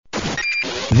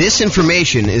This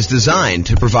information is designed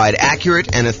to provide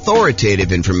accurate and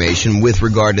authoritative information with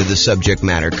regard to the subject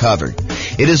matter covered.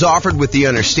 It is offered with the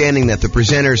understanding that the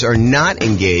presenters are not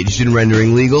engaged in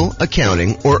rendering legal,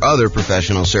 accounting, or other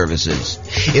professional services.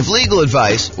 If legal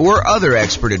advice or other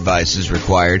expert advice is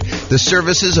required, the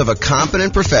services of a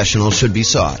competent professional should be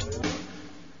sought.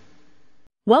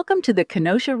 Welcome to the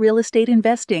Kenosha Real Estate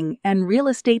Investing and Real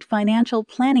Estate Financial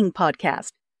Planning Podcast.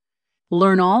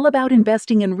 Learn all about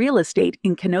investing in real estate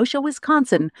in Kenosha,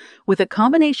 Wisconsin, with a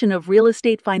combination of real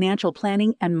estate financial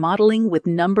planning and modeling with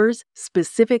numbers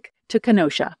specific to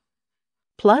Kenosha.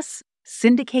 Plus,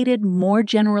 syndicated, more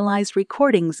generalized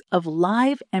recordings of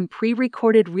live and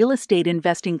pre-recorded real estate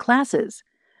investing classes.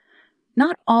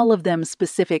 Not all of them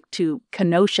specific to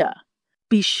Kenosha.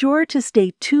 Be sure to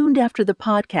stay tuned after the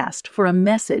podcast for a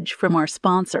message from our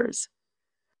sponsors.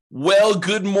 Well,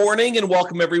 good morning and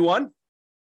welcome, everyone.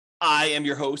 I am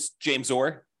your host, James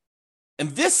Orr, and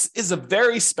this is a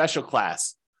very special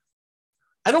class.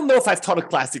 I don't know if I've taught a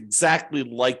class exactly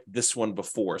like this one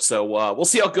before, so we'll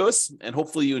see how it goes, and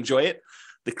hopefully you enjoy it.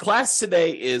 The class today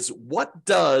is, what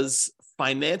does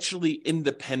financially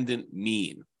independent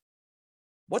mean?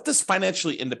 What does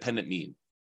financially independent mean?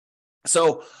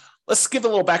 So let's give a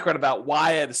little background about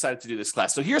why I decided to do this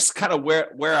class. So here's kind of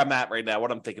where I'm at right now,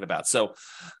 what I'm thinking about. So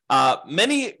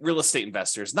many real estate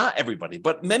investors, not everybody,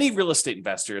 but many real estate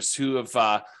investors who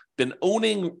have been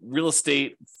owning real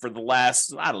estate for the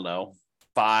last,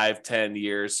 5-10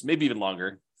 years, maybe even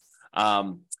longer,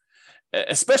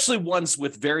 especially ones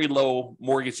with very low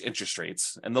mortgage interest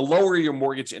rates. And the lower your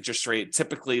mortgage interest rate,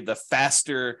 typically the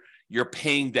faster you're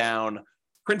paying down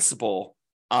principal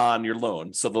on your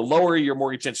loan. So the lower your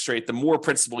mortgage interest rate, the more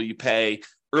principal you pay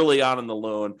early on in the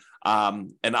loan.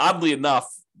 And oddly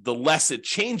enough, the less it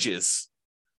changes,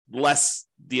 less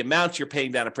the amount you're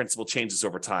paying down in principal changes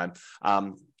over time.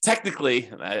 Technically,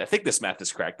 and I think this math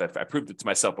is correct. I proved it to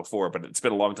myself before, but it's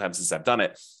been a long time since I've done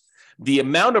it. The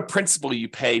amount of principal you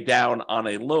pay down on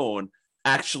a loan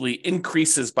actually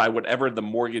increases by whatever the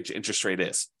mortgage interest rate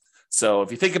is. So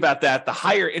if you think about that, the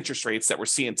higher interest rates that we're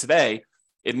seeing today,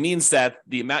 it means that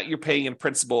the amount you're paying in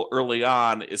principal early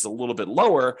on is a little bit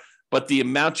lower, but the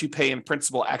amount you pay in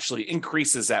principal actually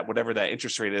increases at whatever that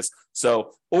interest rate is.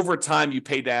 So over time, you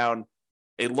pay down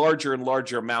a larger and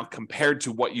larger amount compared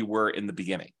to what you were in the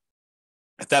beginning,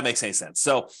 if that makes any sense.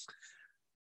 So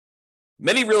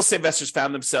many real estate investors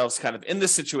found themselves kind of in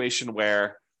this situation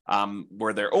where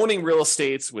they're owning real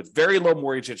estates with very low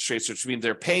mortgage interest rates, which means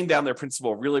they're paying down their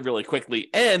principal really, really quickly.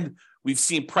 And we've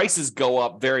seen prices go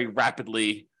up very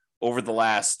rapidly over the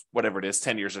last,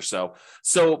 10 years or so.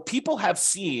 So people have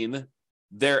seen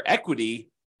their equity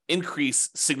increase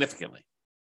significantly.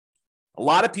 A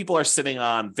lot of people are sitting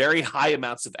on very high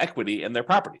amounts of equity in their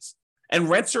properties. And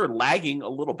rents are lagging a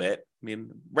little bit. I mean,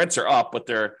 rents are up, but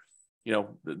they're,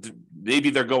 maybe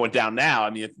they're going down now. I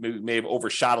mean, it may have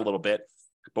overshot a little bit.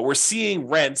 But we're seeing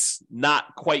rents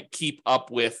not quite keep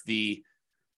up with the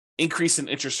increase in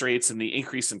interest rates and the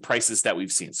increase in prices that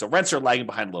we've seen. So rents are lagging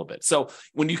behind a little bit. So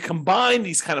when you combine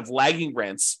these kind of lagging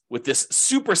rents with this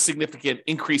super significant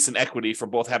increase in equity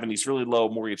from both having these really low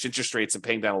mortgage interest rates and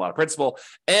paying down a lot of principal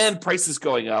and prices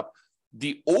going up,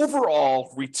 the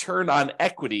overall return on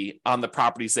equity on the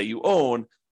properties that you own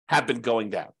have been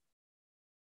going down.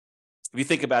 If you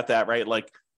think about that, right?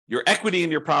 Like, your equity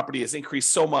in your property has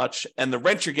increased so much, and the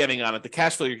rent you're getting on it, the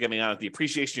cash flow you're getting on it, the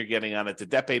appreciation you're getting on it, the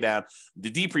debt pay down, the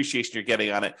depreciation you're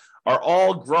getting on it are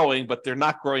all growing, but they're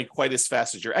not growing quite as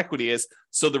fast as your equity is.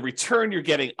 So the return you're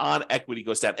getting on equity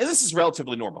goes down. And this is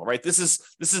relatively normal, right? This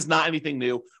is not anything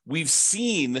new. We've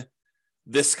seen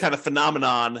this kind of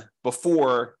phenomenon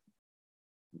before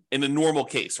in a normal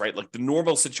case, right? Like, the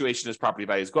normal situation is property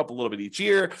values go up a little bit each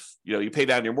year. You pay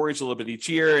down your mortgage a little bit each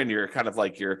year, and you're kind of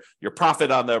like your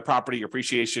profit on the property, your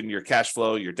appreciation, your cash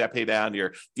flow, your debt pay down,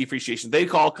 your depreciation, they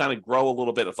all kind of grow a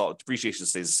little bit. Depreciation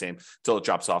stays the same until it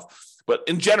drops off. But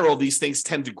in general, these things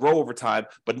tend to grow over time,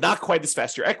 but not quite as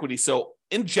fast as your equity. So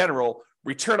in general,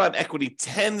 return on equity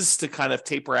tends to kind of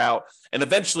taper out. And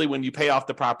eventually, when you pay off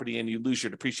the property and you lose your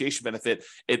depreciation benefit,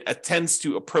 it tends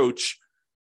to approach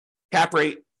cap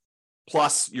rate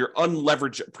plus your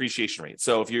unleveraged appreciation rate.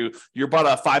 So if you bought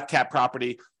a 5 cap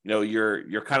property,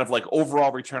 your kind of like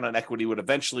overall return on equity would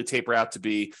eventually taper out to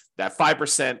be that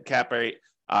 5% cap rate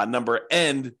number,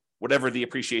 and whatever the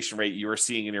appreciation rate you are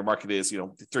seeing in your market is,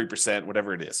 3%,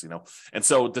 whatever it is, And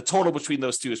so the total between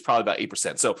those two is probably about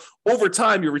 8%. So over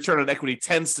time, your return on equity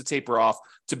tends to taper off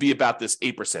to be about this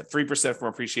 8%, 3% from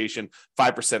appreciation,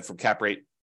 5% from cap rate.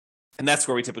 And that's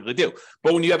where we typically do.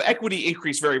 But when you have equity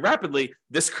increase very rapidly,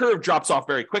 this curve drops off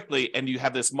very quickly, and you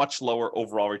have this much lower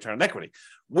overall return on equity,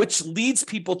 which leads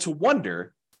people to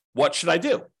wonder, what should I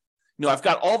do? I've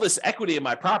got all this equity in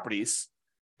my properties,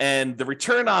 and the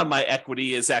return on my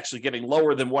equity is actually getting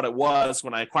lower than what it was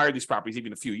when I acquired these properties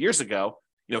even a few years ago.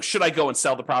 Should I go and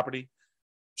sell the property?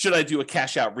 Should I do a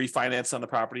cash out refinance on the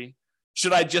property?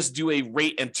 Should I just do a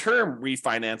rate and term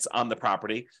refinance on the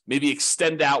property, maybe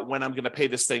extend out when I'm going to pay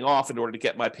this thing off in order to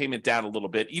get my payment down a little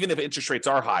bit? Even if interest rates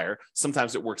are higher,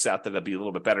 sometimes it works out that it'd be a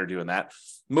little bit better doing that.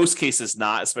 Most cases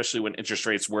not, especially when interest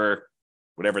rates were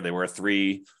whatever they were,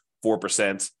 3%,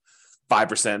 4%,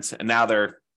 5%, and now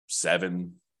they're 7%,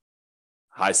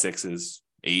 high 6s,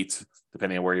 8%,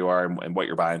 depending on where you are and what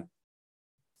you're buying.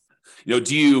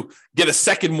 Do you get a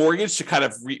second mortgage to kind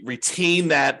of retain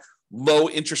that low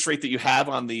interest rate that you have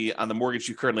on the mortgage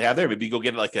you currently have there? Maybe you go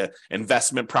get like a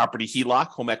investment property HELOC,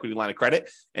 home equity line of credit,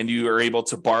 and you are able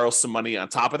to borrow some money on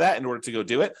top of that in order to go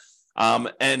do it.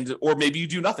 Or maybe you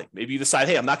do nothing. Maybe you decide,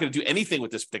 hey, I'm not going to do anything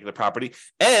with this particular property.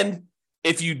 And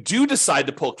if you do decide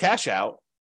to pull cash out,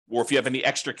 or if you have any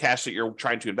extra cash that you're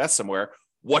trying to invest somewhere,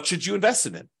 what should you invest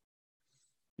it in?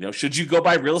 Should you go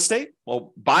buy real estate?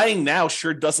 Well, buying now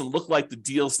sure doesn't look like the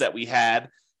deals that we had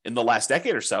in the last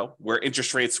decade or so, where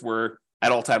interest rates were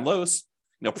at all-time lows.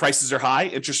 Prices are high,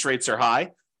 interest rates are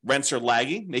high, rents are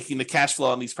lagging, making the cash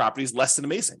flow on these properties less than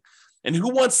amazing. And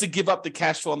who wants to give up the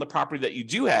cash flow on the property that you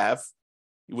do have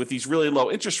with these really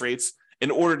low interest rates in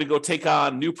order to go take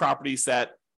on new properties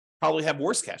that probably have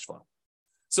worse cash flow?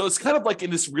 So it's kind of like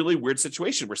in this really weird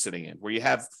situation we're sitting in, where you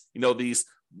have, these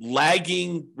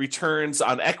lagging returns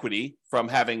on equity from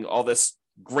having all this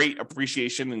great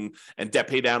appreciation and debt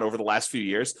pay down over the last few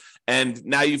years. And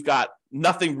now you've got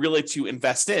nothing really to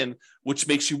invest in, which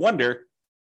makes you wonder,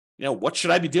 what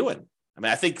should I be doing?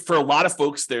 I think for a lot of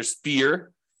folks, there's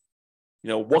fear.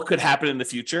 What could happen in the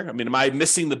future? Am I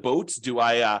missing the boat? Do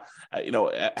I,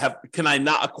 can I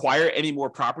not acquire any more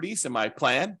properties in my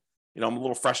plan? I'm a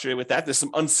little frustrated with that. There's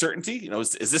some uncertainty.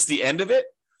 Is this the end of it?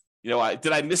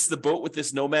 Did I miss the boat with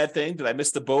this nomad thing? Did I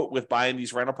miss the boat with buying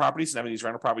these rental properties and having these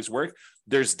rental properties work?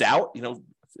 There's doubt.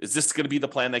 Is this going to be the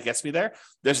plan that gets me there?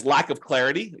 There's lack of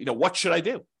clarity. What should I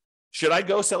do? Should I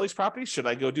go sell these properties? Should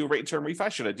I go do a rate and term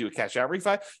refi? Should I do a cash out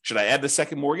refi? Should I add the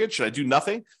second mortgage? Should I do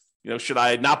nothing? Should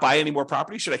I not buy any more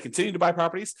properties? Should I continue to buy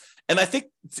properties? And I think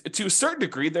to a certain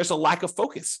degree, there's a lack of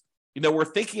focus. We're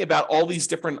thinking about all these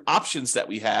different options that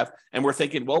we have, and we're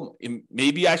thinking, well,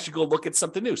 maybe I should go look at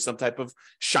something new, some type of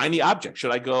shiny object.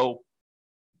 Should I go,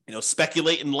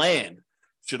 speculate in land?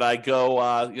 Should I go,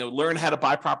 learn how to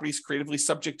buy properties creatively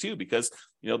subject to? Because,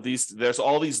 there's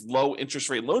all these low interest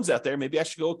rate loans out there. Maybe I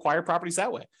should go acquire properties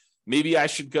that way. Maybe I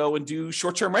should go and do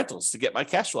short-term rentals to get my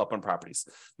cash flow up on properties.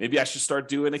 Maybe I should start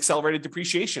doing accelerated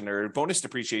depreciation or bonus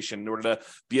depreciation in order to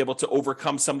be able to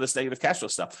overcome some of this negative cash flow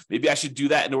stuff. Maybe I should do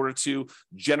that in order to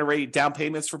generate down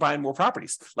payments for buying more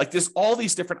properties. Like there's all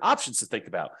these different options to think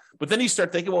about. But then you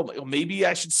start thinking, well, maybe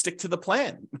I should stick to the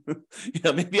plan.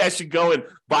 Maybe I should go and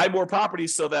buy more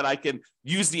properties so that I can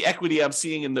use the equity I'm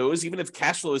seeing in those, even if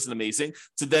cash flow isn't amazing,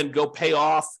 to then go pay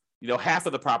off, half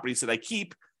of the properties that I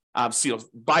keep.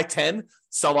 Buy 10,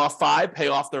 sell off 5, pay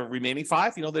off the remaining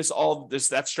 5. There's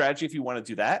that strategy if you want to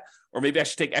do that. Or maybe I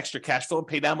should take extra cash flow and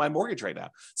pay down my mortgage right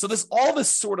now. So there's all this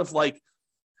sort of like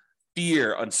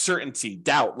fear, uncertainty,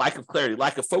 doubt, lack of clarity,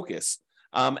 lack of focus.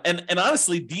 And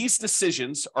honestly, these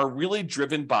decisions are really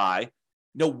driven by,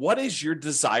 what is your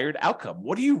desired outcome?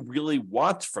 What do you really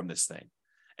want from this thing?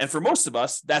 And for most of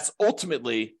us, that's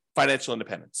ultimately financial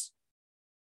independence.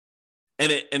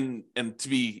 And to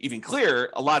be even clearer,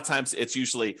 a lot of times it's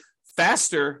usually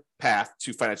faster path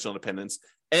to financial independence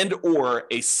and or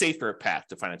a safer path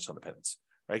to financial independence,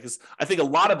 right? Because I think a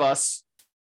lot of us,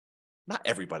 not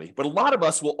everybody, but a lot of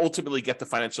us will ultimately get to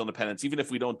financial independence, even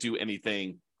if we don't do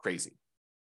anything crazy,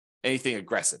 anything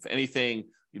aggressive, anything,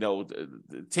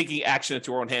 taking action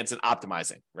into our own hands and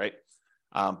optimizing, right?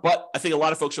 But I think a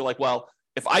lot of folks are like, well,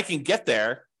 if I can get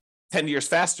there 10 years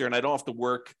faster and I don't have to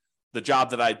work the job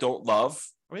that I don't love,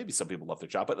 or maybe some people love their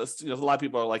job, but a lot of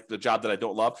people are like the job that I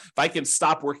don't love. If I can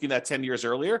stop working that 10 years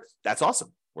earlier, that's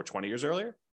awesome. Or 20 years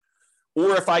earlier.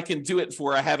 Or if I can do it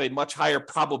where I have a much higher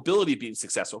probability of being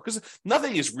successful, because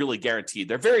nothing is really guaranteed.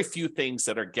 There are very few things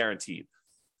that are guaranteed.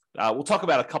 We'll talk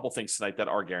about a couple things tonight that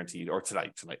are guaranteed, or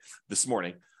this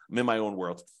morning. I'm in my own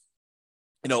world.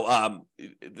 There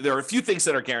are a few things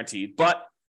that are guaranteed, but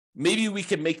maybe we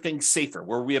can make things safer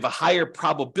where we have a higher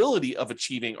probability of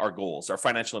achieving our goals, our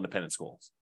financial independence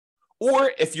goals. Or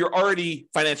if you're already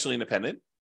financially independent,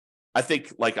 I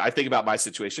think about my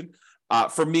situation.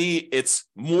 For me, it's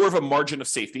more of a margin of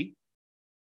safety.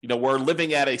 we're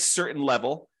living at a certain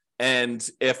level. And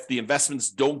if the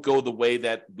investments don't go the way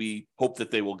that we hope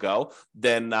that they will go,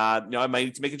 then I might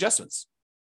need to make adjustments.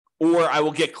 Or I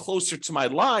will get closer to my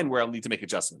line where I'll need to make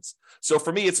adjustments. So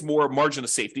for me, it's more margin of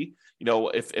safety.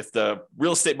 If the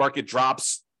real estate market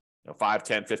drops 5,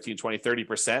 10, 15, 20,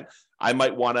 30%, I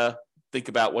might want to think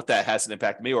about what that has an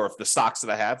impact on me. Or if the stocks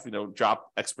that I have,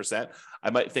 drop X percent,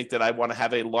 I might think that I want to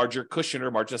have a larger cushion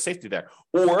or margin of safety there.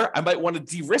 Or I might want to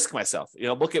de-risk myself,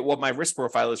 look at what my risk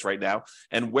profile is right now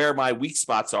and where my weak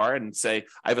spots are and say,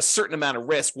 I have a certain amount of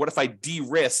risk. What if I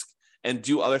de-risk and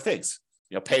do other things?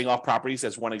 Paying off properties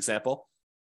as one example,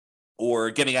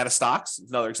 or getting out of stocks is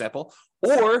another example.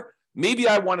 Or maybe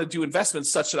I want to do investments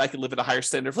such that I can live at a higher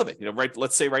standard of living. Right?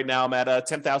 Let's say right now I'm at a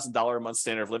 $10,000 a month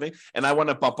standard of living, and I want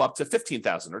to bump up to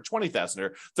 $15,000 or $20,000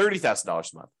 or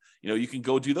 $30,000 a month. You can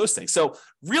go do those things. So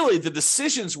really, the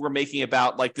decisions we're making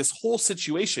about like this whole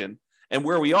situation and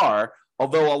where we are,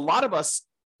 although a lot of us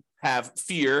have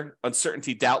fear,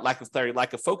 uncertainty, doubt, lack of clarity,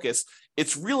 lack of focus,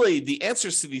 it's really the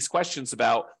answers to these questions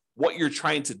about what you're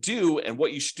trying to do and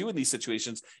what you should do in these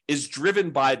situations is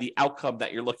driven by the outcome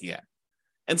that you're looking at.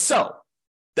 And so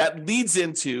that leads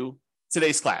into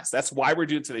today's class. That's why we're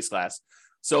doing today's class.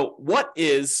 So what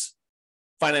is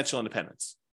financial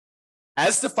independence?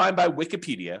 As defined by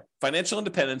Wikipedia, financial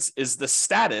independence is the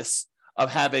status of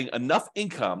having enough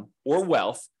income or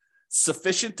wealth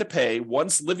sufficient to pay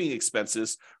one's living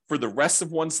expenses for the rest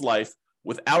of one's life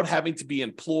without having to be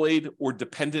employed or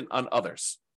dependent on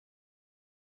others.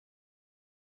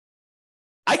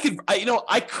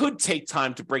 I could take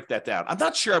time to break that down. I'm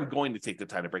not sure I'm going to take the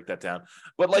time to break that down,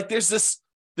 but like there's this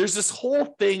whole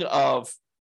thing of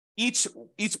each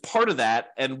part of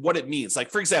that and what it means. Like,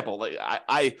 for example, like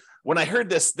I when I heard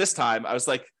this time, I was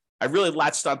like, I really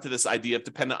latched onto this idea of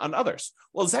dependent on others.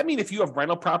 Well, does that mean if you have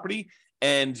rental property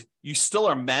and you still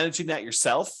are managing that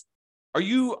yourself, are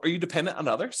you dependent on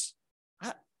others?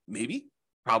 Maybe,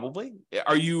 probably.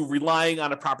 Are you relying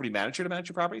on a property manager to manage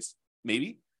your properties?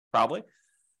 Maybe, probably.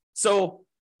 So,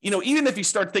 even if you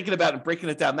start thinking about and breaking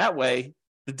it down that way,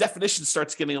 the definition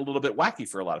starts getting a little bit wacky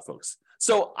for a lot of folks.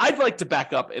 So I'd like to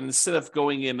back up, and instead of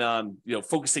going in on,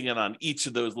 focusing in on each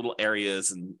of those little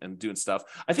areas and doing stuff,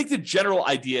 I think the general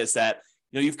idea is that,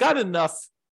 you've got enough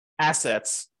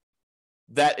assets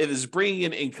that it is bringing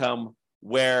in income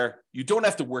where you don't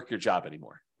have to work your job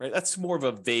anymore, right? That's more of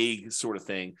a vague sort of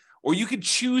thing. Or you could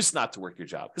choose not to work your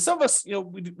job. Because some of us,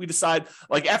 we decide,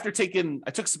 like I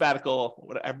took sabbatical,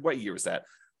 what year was that?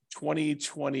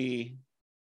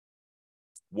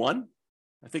 2021?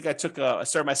 I think I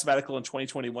started my sabbatical in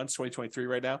 2021, 2023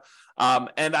 right now.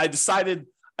 And I decided,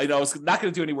 I was not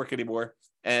going to do any work anymore.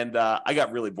 And I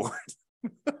got really bored,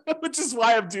 which is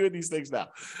why I'm doing these things now.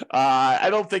 I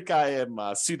don't think I am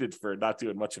suited for not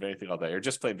doing much of anything all day or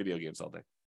just playing video games all day.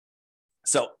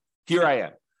 So here I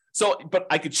am. So, but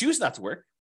I could choose not to work.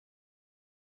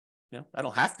 I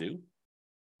don't have to.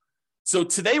 So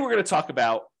today we're going to talk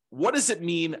about what does it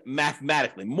mean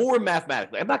mathematically, more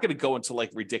mathematically. I'm not going to go into like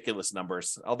ridiculous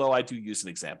numbers, although I do use an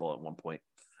example at one point.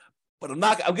 But I'm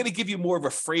going to give you more of a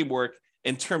framework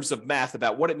in terms of math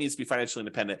about what it means to be financially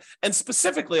independent. And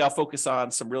specifically, I'll focus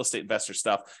on some real estate investor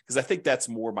stuff because I think that's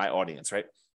more my audience, right?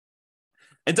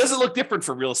 And does it look different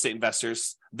for real estate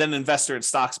investors than an investor in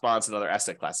stocks, bonds, and other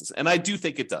asset classes? And I do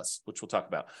think it does, which we'll talk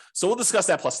about. So we'll discuss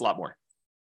that plus a lot more.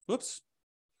 Whoops.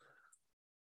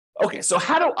 Okay, so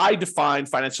how do I define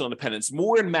financial independence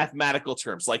more in mathematical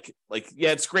terms? Like, yeah,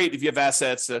 it's great if you have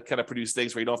assets to kind of produce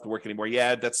things where you don't have to work anymore.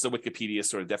 Yeah, that's the Wikipedia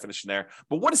sort of definition there.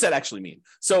 But what does that actually mean?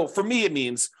 So for me, it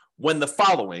means when the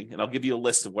following, and I'll give you a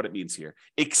list of what it means here,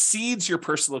 exceeds your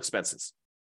personal expenses.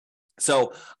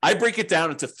 So I break it down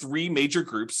into three major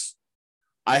groups.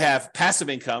 I have passive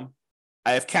income,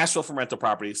 I have cash flow from rental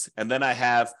properties, and then I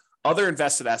have other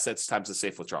invested assets times the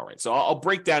safe withdrawal rate. So I'll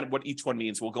break down what each one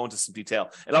means. We'll go into some detail,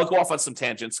 and I'll go off on some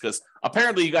tangents because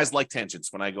apparently you guys like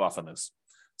tangents when I go off on this.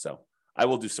 So I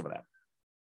will do some of that.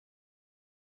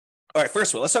 All right,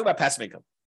 first of all, let's talk about passive income.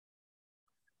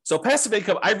 So passive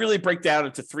income, I really break down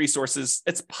into three sources.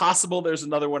 It's possible there's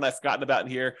another one I've forgotten about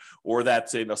in here, or that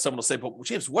someone will say, "But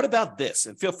James, what about this?"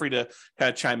 And feel free to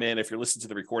kind of chime in if you're listening to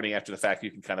the recording after the fact.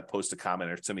 You can kind of post a comment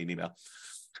or send me an email.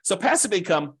 So passive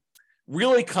income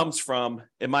really comes from,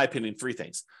 in my opinion, three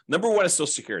things. Number one is Social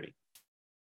Security.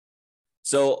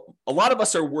 So a lot of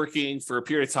us are working for a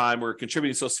period of time, we're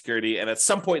contributing to Social Security, and at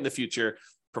some point in the future,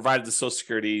 provided the Social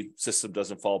Security system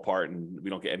doesn't fall apart and we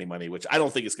don't get any money, which I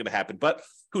don't think is going to happen, but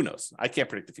who knows? I can't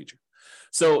predict the future.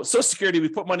 So Social Security, we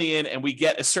put money in and we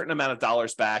get a certain amount of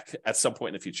dollars back at some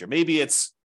point in the future. Maybe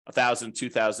it's $1,000,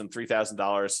 $2,000,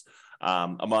 $3,000.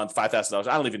 a month, $5,000.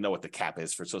 I don't even know what the cap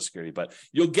is for Social Security, but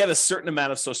you'll get a certain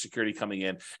amount of Social Security coming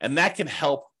in, and that can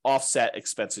help offset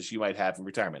expenses you might have in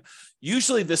retirement.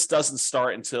 Usually this doesn't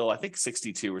start until I think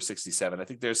 62 or 67. I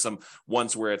think there's some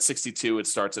ones where at 62 it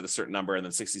starts at a certain number, and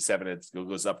then 67 it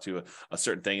goes up to a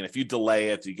certain thing. And if you delay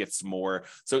it, you get some more.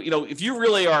 So, if you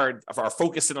really are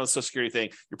focusing on the Social Security thing,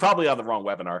 you're probably on the wrong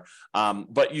webinar.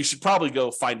 But you should probably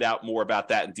go find out more about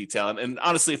that in detail. And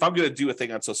honestly, if I'm going to do a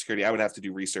thing on Social Security, I would have to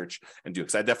do research and do it,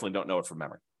 because I definitely don't know it from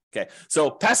memory. Okay. So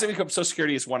passive income Social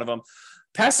Security is one of them.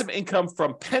 Passive income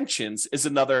from pensions is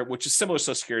another, which is similar to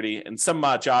Social Security. In some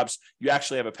jobs, you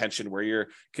actually have a pension where you're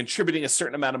contributing a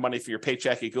certain amount of money for your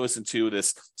paycheck. It goes into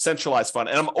this centralized fund.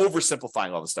 And I'm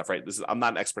oversimplifying all this stuff, right? I'm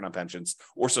not an expert on pensions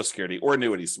or Social Security or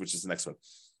annuities, which is the next one.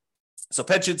 So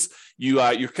pensions,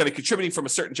 you're kind of contributing from a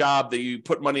certain job that you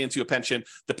put money into a pension.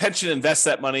 The pension invests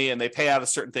that money and they pay out a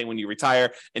certain thing when you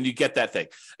retire, and you get that thing.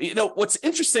 What's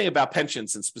interesting about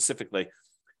pensions, and specifically,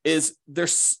 is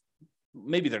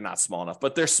maybe they're not small enough,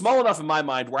 but they're small enough in my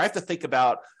mind where I have to think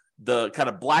about the kind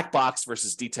of black box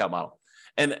versus detail model.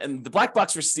 And the black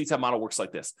box versus detail model works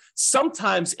like this.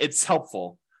 Sometimes it's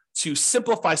helpful to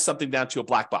simplify something down to a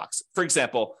black box. For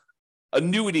example,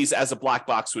 annuities as a black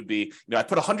box would be, I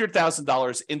put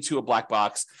 $100,000 into a black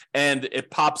box and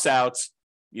it pops out,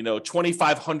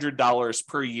 $2,500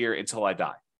 per year until I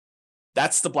die.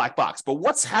 That's the black box. But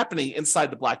what's happening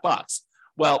inside the black box?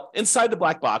 Well, inside the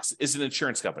black box is an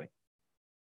insurance company.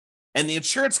 And the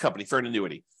insurance company for an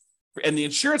annuity,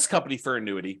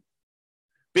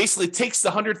 basically takes the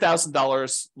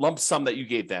 $100,000 lump sum that you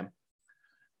gave them,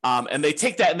 and they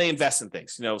take that and they invest in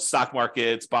things, stock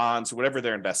markets, bonds, whatever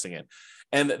they're investing in.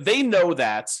 And they know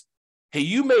that, hey,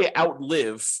 you may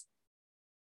outlive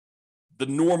the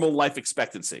normal life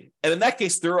expectancy. And in that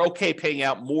case, they're okay paying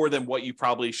out more than what you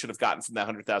probably should have gotten from that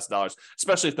 $100,000,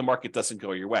 especially if the market doesn't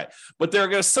go your way. But there are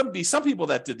going to be some people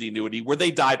that did the annuity where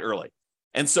they died early.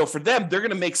 And so for them, they're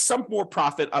going to make some more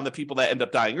profit on the people that end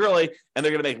up dying early, and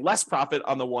they're going to make less profit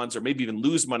on the ones, or maybe even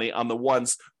lose money on the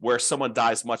ones where someone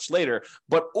dies much later.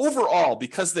 But overall,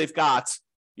 because they've got,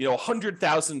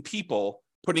 100,000 people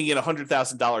putting in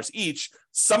 $100,000 each,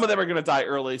 some of them are going to die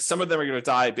early. Some of them are going to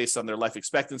die based on their life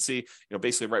expectancy,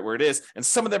 basically right where it is. And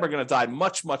some of them are going to die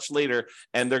much, much later,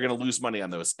 and they're going to lose money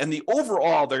on those. And the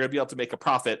overall, they're going to be able to make a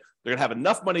profit. They're going to have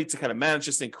enough money to kind of manage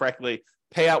this thing correctly,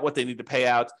 pay out what they need to pay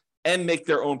out, and make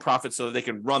their own profit so that they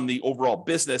can run the overall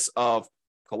business of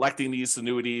collecting these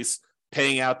annuities,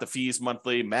 paying out the fees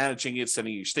monthly, managing it,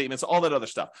 sending you statements, all that other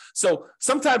stuff. So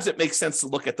sometimes it makes sense to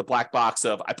look at the black box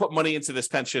of, I put money into this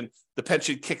pension, the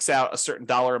pension kicks out a certain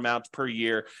dollar amount per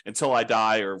year until I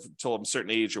die or until I'm a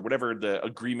certain age or whatever the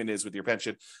agreement is with your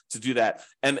pension to do that.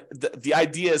 And the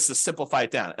idea is to simplify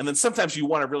it down. And then sometimes you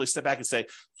want to really step back and say,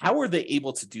 how are they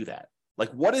able to do that? Like,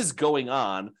 what is going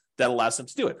on that allows them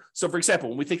to do it? So for example,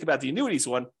 when we think about the annuities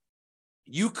one,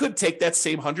 you could take that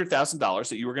same $100,000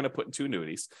 that you were going to put into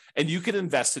annuities and you could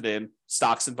invest it in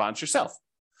stocks and bonds yourself.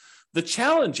 The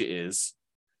challenge is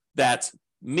that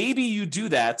maybe you do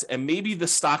that and maybe the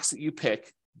stocks that you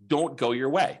pick don't go your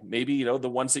way. Maybe, the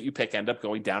ones that you pick end up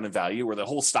going down in value, or the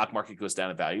whole stock market goes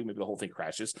down in value. Maybe the whole thing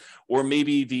crashes, or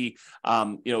maybe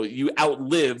you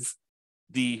outlive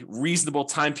the reasonable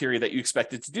time period that you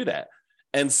expected to do that.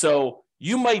 And so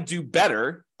you might do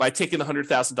better by taking the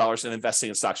 $100,000 and investing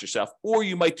in stocks yourself, or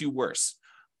you might do worse.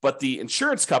 But the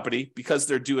insurance company, because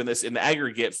they're doing this in the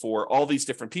aggregate for all these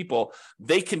different people,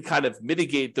 they can kind of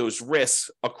mitigate those risks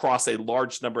across a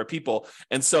large number of people.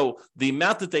 And so the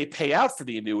amount that they pay out for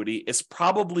the annuity is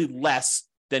probably less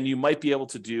than you might be able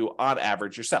to do on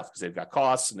average yourself, because they've got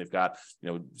costs and they've got,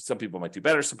 some people might do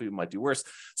better, some people might do worse.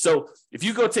 So if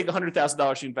you go take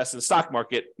 $100,000, you invest in the stock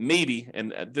market, maybe,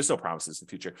 and there's no promises in the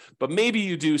future, but maybe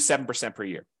you do 7% per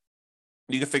year.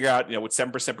 You can figure out, with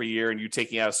 7% per year and you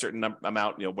taking out a certain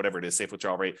amount, whatever it is, safe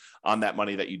withdrawal rate on that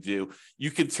money that you do,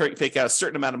 you can take out a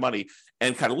certain amount of money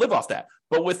and kind of live off that.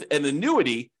 But with an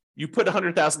annuity, you put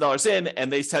 $100,000 in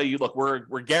and they tell you, look,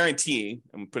 we're guaranteeing,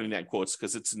 I'm putting that in quotes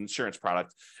because it's an insurance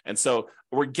product. And so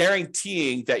we're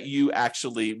guaranteeing that you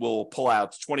actually will pull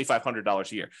out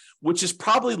 $2,500 a year, which is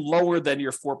probably lower than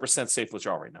your 4% safe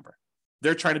withdrawal rate number.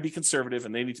 They're trying to be conservative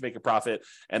and they need to make a profit.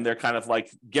 And they're kind of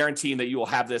like guaranteeing that you will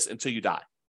have this until you die.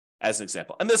 as an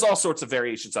example. And there's all sorts of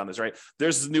variations on this, right?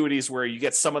 There's annuities where you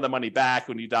get some of the money back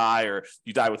when you die, or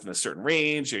you die within a certain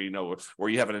range, or, or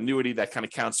you have an annuity that kind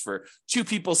of counts for two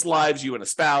people's lives, you and a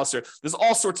spouse, or there's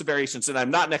all sorts of variations. And I'm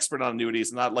not an expert on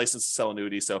annuities, I'm not licensed to sell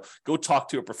annuities. So go talk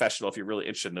to a professional if you're really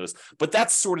interested in those. But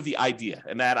that's sort of the idea.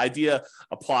 And that idea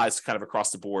applies kind of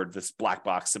across the board, this black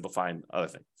box simplifying other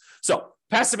thing. So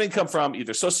passive income from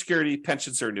either Social Security,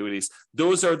 pensions, or annuities.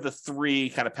 Those are the three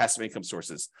kind of passive income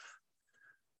sources.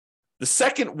 The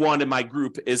second one in my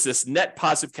group is this net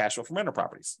positive cash flow from rental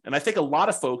properties. And I think a lot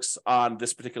of folks on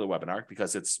this particular webinar,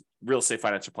 because it's Real Estate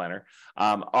Financial Planner,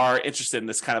 are interested in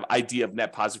this kind of idea of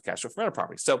net positive cash flow from rental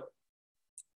properties. So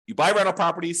you buy rental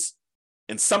properties.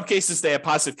 In some cases, they have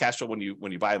positive cash flow when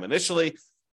you buy them initially,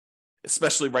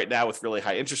 especially right now with really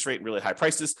high interest rate and really high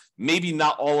prices. Maybe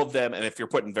not all of them, and if you're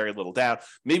putting very little down,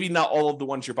 maybe not all of the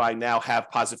ones you're buying now have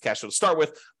positive cash flow to start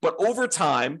with, but over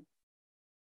time,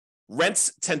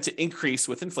 rents tend to increase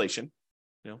with inflation,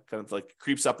 kind of like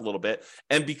creeps up a little bit.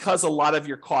 And because a lot of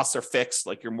your costs are fixed,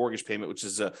 like your mortgage payment, which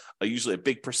is usually a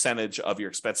big percentage of your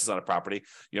expenses on a property,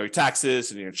 your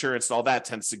taxes and your insurance and all that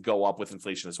tends to go up with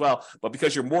inflation as well. But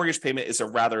because your mortgage payment is a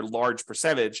rather large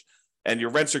percentage and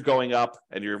your rents are going up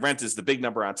and your rent is the big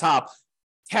number on top,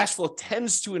 cash flow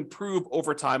tends to improve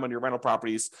over time on your rental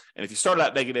properties. And if you start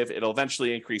out negative, it'll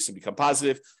eventually increase and become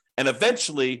positive. And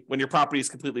eventually, when your property is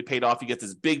completely paid off, you get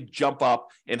this big jump up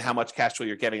in how much cash flow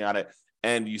you're getting on it,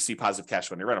 and you see positive cash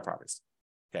flow on your rental properties.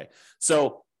 Okay,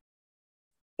 so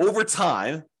over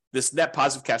time, this net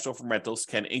positive cash flow from rentals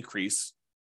can increase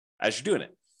as you're doing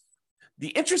it. The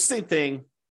interesting thing,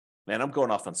 man, I'm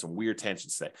going off on some weird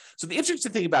tangents today. So the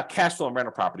interesting thing about cash flow and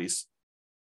rental properties,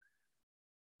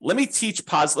 let me teach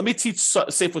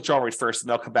safe withdrawal rate first, and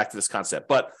then I'll come back to this concept.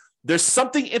 But there's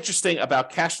something interesting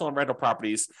about cash flow and rental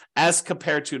properties as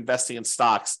compared to investing in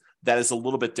stocks that is a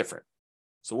little bit different.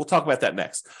 So we'll talk about that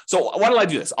next. So why don't I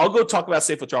do this? I'll go talk about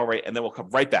safe withdrawal rate, and then we'll come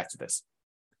right back to this.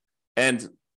 And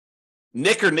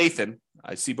Nick or Nathan,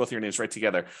 I see both of your names right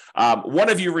together. One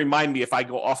of you remind me if I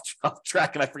go off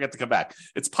track and I forget to come back.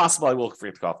 It's possible I will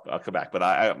forget to come back, but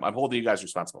I'm holding you guys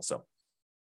responsible. So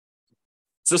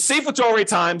safe withdrawal rate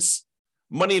times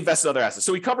money invested in other assets.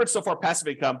 So we covered so far passive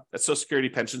income, that's Social Security,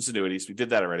 pensions, annuities. We did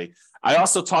that already. I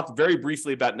also talked very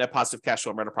briefly about net positive cash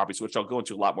flow and rental properties, which I'll go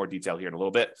into a lot more detail here in a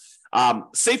little bit.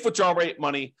 Safe withdrawal rate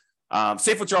money,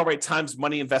 safe withdrawal rate times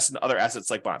money invested in other assets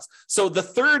like bonds. So the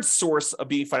third source of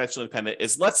being financially independent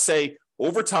is, let's say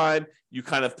over time, you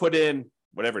kind of put in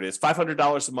whatever it is,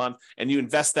 $500 a month, and you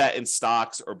invest that in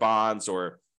stocks or bonds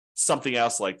or something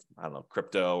else like, I don't know,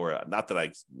 crypto, or not that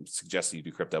I suggest you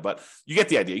do crypto, but you get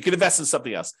the idea. You can invest in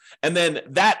something else. And then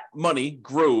that money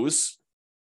grows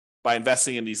by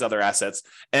investing in these other assets.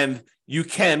 And you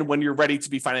can, when you're ready to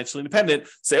be financially independent,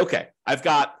 say, okay, I've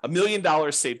got $1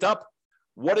 million saved up.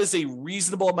 What is a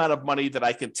reasonable amount of money that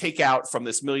I can take out from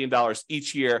this $1 million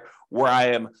each year where I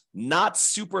am not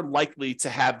super likely to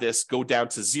have this go down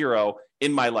to zero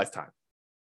in my lifetime?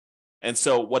 And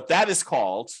so what that is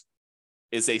called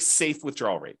is a safe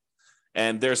withdrawal rate.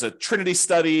 And there's a Trinity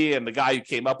study, and the guy who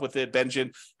came up with it,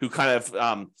 Benjamin, who kind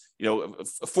of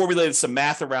formulated some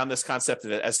math around this concept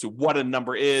as to what a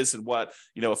number is and what,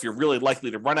 if you're really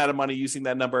likely to run out of money using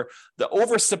that number. The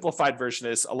oversimplified version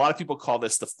is, a lot of people call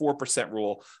this the 4%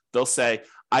 rule. They'll say,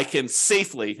 I can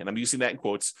safely, and I'm using that in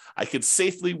quotes, I can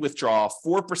safely withdraw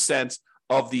 4%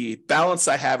 of the balance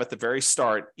I have at the very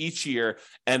start each year,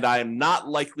 and I am not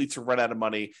likely to run out of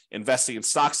money investing in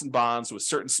stocks and bonds with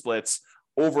certain splits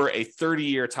over a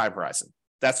 30-year time horizon.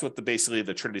 That's what basically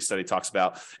the Trinity study talks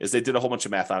about, is they did a whole bunch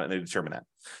of math on it and they determined that.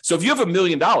 So if you have $1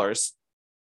 million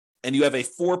and you have a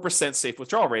 4% safe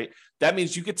withdrawal rate, that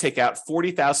means you could take out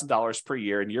 $40,000 per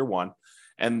year in year one.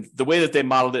 And the way that they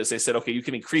modeled it is they said, okay, you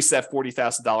can increase that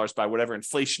 $40,000 by whatever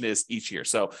inflation is each year.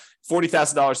 So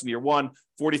 $40,000 in year one,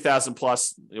 40,000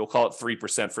 plus, you'll call it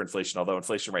 3% for inflation, although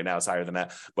inflation right now is higher than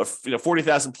that. But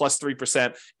 40,000 plus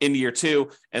 3% in year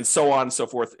two, and so on and so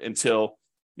forth until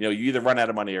you either run out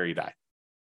of money or you die.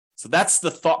 So that's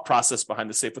the thought process behind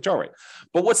the safe withdrawal rate.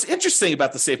 But what's interesting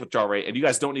about the safe withdrawal rate, and you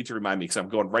guys don't need to remind me because I'm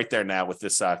going right there now with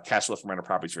this cash flow from rental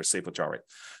properties for a safe withdrawal rate.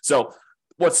 So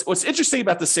what's interesting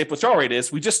about the safe withdrawal rate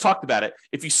is, we just talked about it.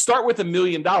 If you start with $1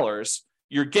 million,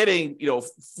 you're getting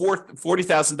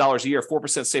 $40,000 a year,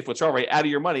 4% safe withdrawal rate out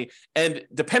of your money. And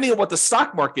depending on what the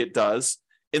stock market does,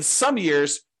 in some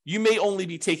years, you may only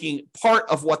be taking part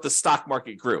of what the stock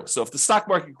market grew. So if the stock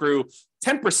market grew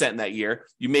 10% in that year,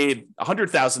 you made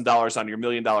 $100,000 on your $1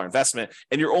 million investment,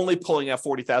 and you're only pulling out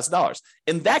 $40,000.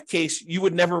 In that case, you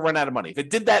would never run out of money. If it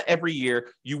did that every year,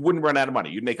 you wouldn't run out of money.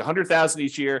 You'd make $100,000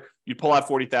 each year, you'd pull out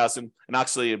 $40,000, and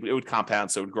actually it would compound,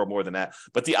 so it would grow more than that.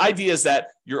 But the idea is that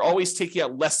you're always taking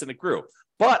out less than it grew.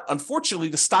 But unfortunately,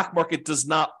 the stock market does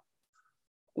not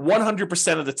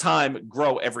 100% of the time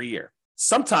grow every year.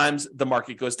 Sometimes the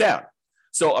market goes down.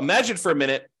 So imagine for a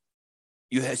minute,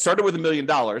 you started with $1 million.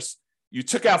 You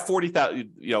took out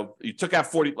 40,000, you took out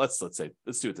 40, let's do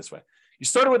it this way. You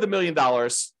started with $1 million.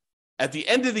 At the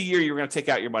end of the year, you're going to take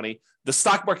out your money. The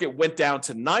stock market went down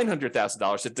to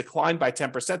 $900,000. It declined by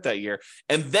 10% that year.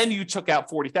 And then you took out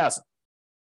 40,000.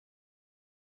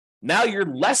 Now you're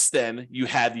less than you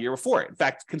had the year before. In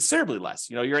fact, considerably less.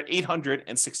 You're at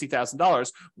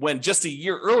 $860,000 when just a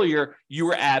year earlier, you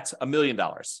were at $1 million.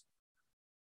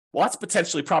 Well, that's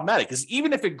potentially problematic because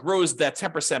even if it grows that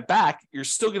 10% back, you're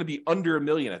still going to be under $1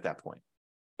 million at that point.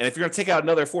 And if you're going to take out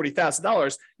another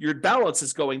 $40,000, your balance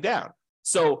is going down.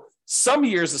 So some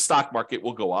years the stock market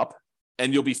will go up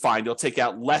and you'll be fine. You'll take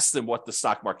out less than what the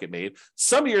stock market made.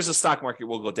 Some years the stock market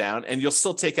will go down and you'll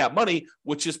still take out money,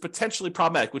 which is potentially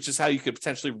problematic, which is how you could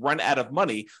potentially run out of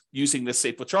money using this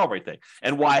safe withdrawal rate thing.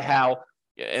 And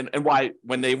why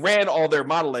when they ran all their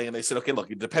modeling and they said, okay, look,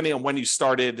 depending on when you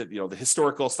started, the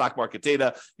historical stock market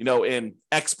data, in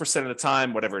X percent of the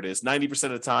time, whatever it is, 90%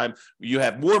 of the time, you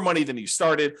have more money than you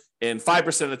started. And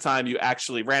 5% of the time, you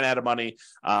actually ran out of money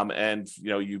and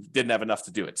you didn't have enough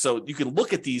to do it. So you can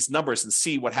look at these numbers and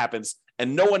see what happens.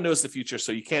 And no one knows the future,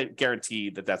 so you can't guarantee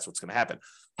that that's what's going to happen.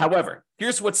 However,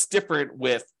 here's what's different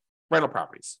with rental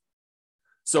properties.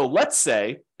 So let's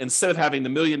say instead of having the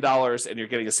 $1 million and you're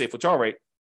getting a safe withdrawal rate,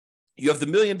 you have the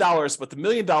 $1 million, but the $1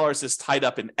 million is tied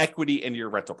up in equity in your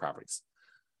rental properties,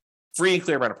 free and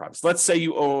clear rental properties. Let's say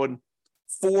you own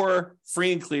 4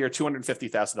 free and clear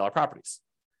 $250,000 properties,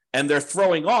 and they're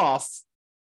throwing off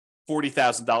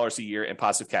 $40,000 a year in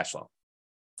positive cash flow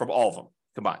from all of them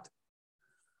combined.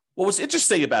 Well, what's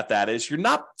interesting about that is you're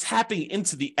not tapping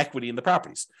into the equity in the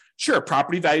properties. Sure,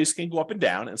 property values can go up and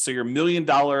down, and so your $1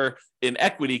 million in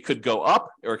equity could go up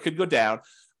or it could go down.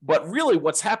 But really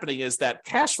what's happening is that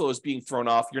cash flow is being thrown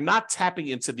off. You're not tapping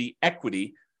into the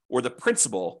equity or the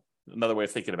principal, another way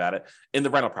of thinking about it, in the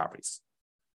rental properties.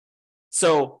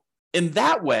 So in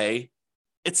that way,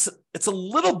 it's a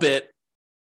little bit,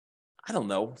 I don't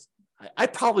know, I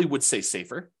probably would say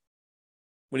safer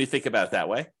when you think about it that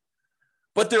way.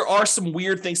 But there are some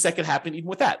weird things that can happen even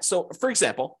with that. So for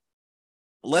example,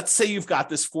 let's say you've got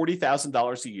this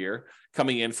 $40,000 a year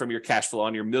coming in from your cash flow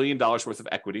on your $1 million worth of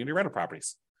equity in your rental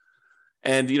properties.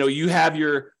 And, you have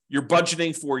your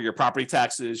budgeting for your property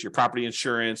taxes, your property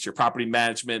insurance, your property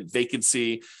management,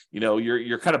 vacancy,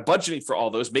 you're kind of budgeting for all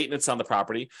those maintenance on the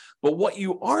property. But what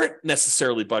you aren't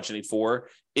necessarily budgeting for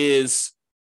is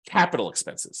capital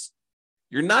expenses.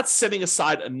 You're not setting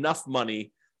aside enough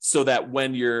money so that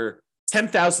when your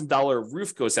 $10,000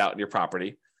 roof goes out in your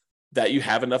property, that you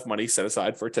have enough money set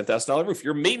aside for a $10,000 roof.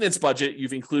 Your maintenance budget,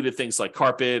 you've included things like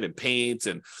carpet and paint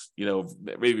and,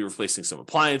 maybe replacing some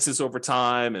appliances over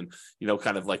time and,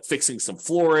 kind of like fixing some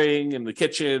flooring in the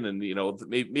kitchen and,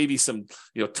 maybe some,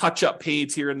 touch up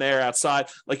paint here and there outside.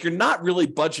 Like you're not really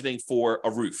budgeting for a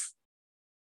roof.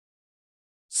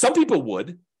 Some people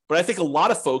would, but I think a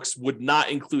lot of folks would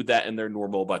not include that in their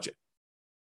normal budget.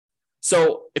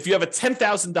 So if you have a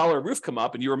 $10,000 roof come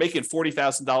up and you were making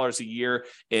 $40,000 a year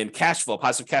in cash flow,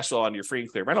 positive cash flow on your free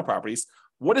and clear rental properties,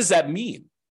 what does that mean?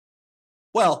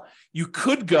 Well, you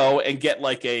could go and get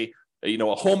like a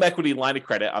home equity line of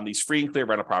credit on these free and clear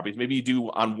rental properties. Maybe you do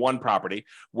on one property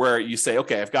where you say,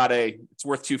 okay, I've got it's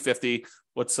worth $250.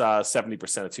 What's 70%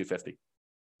 of $250?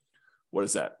 What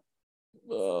is that?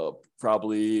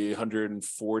 Probably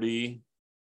 140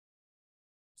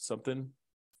 something.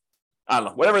 I don't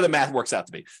know, whatever the math works out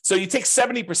to be. So you take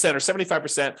 70% or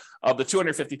 75% of the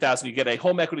 $250,000, you get a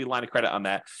home equity line of credit on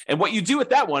that. And what you do with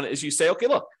that one is you say, okay,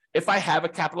 look, if I have a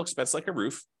capital expense like a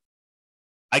roof,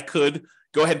 I could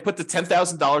go ahead and put the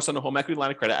 $10,000 on the home equity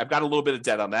line of credit. I've got a little bit of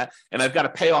debt on that, and I've got to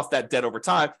pay off that debt over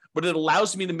time, but it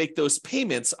allows me to make those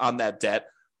payments on that debt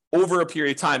over a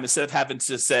period of time instead of having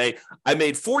to say, I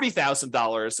made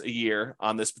 $40,000 a year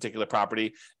on this particular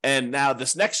property, and now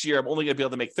this next year I'm only going to be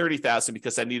able to make $30,000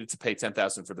 because I needed to pay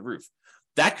 $10,000 for the roof.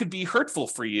 That could be hurtful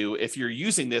for you if you're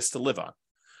using this to live on.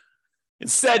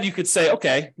 Instead, you could say,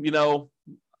 okay, I'm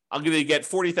going to get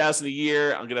 $40,000 a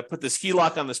year. I'm going to put this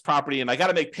HELOC on this property, and I got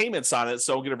to make payments on it,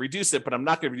 so I'm going to reduce it, but I'm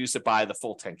not going to reduce it by the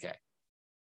full $10K.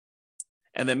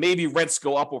 And then maybe rents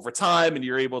go up over time, and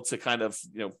you're able to kind of,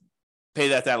 pay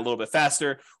that down a little bit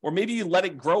faster, or maybe you let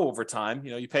it grow over time.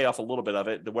 You pay off a little bit of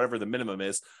it, whatever the minimum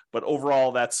is, but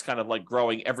overall that's kind of like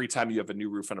growing every time you have a new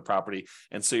roof on a property.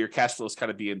 And so your cash flow is kind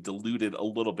of being diluted a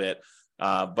little bit,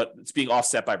 but it's being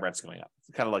offset by rents going up.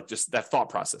 It's kind of like just that thought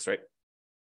process, right?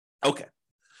 Okay.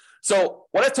 So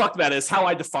what I talked about is how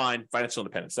I define financial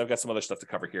independence. I've got some other stuff to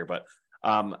cover here, but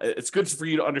it's good for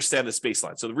you to understand this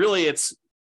baseline. So really it's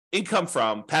income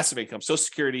from passive income, Social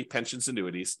Security, pensions,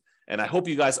 annuities. And I hope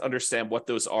you guys understand what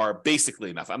those are basically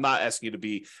enough. I'm not asking you to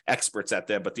be experts at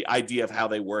them, but the idea of how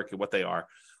they work and what they are.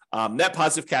 Net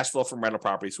positive cash flow from rental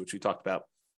properties, which we talked about.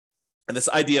 And this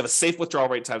idea of a safe withdrawal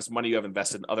rate times money you have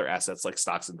invested in other assets like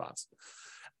stocks and bonds.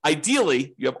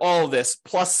 Ideally, you have all of this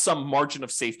plus some margin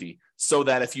of safety so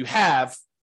that if you have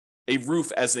a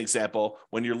roof, as an example,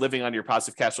 when you're living on your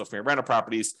positive cash flow from your rental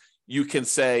properties, you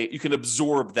can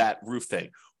absorb that roof thing.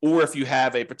 Or if you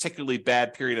have a particularly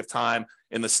bad period of time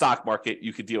in the stock market,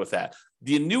 you could deal with that.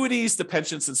 The annuities, the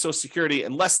pensions, and Social Security,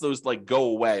 unless those like go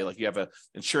away, like you have an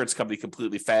insurance company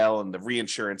completely fail and the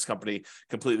reinsurance company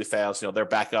completely fails, their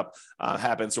backup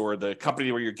happens, or the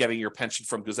company where you're getting your pension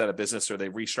from goes out of business, or they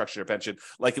restructure your pension.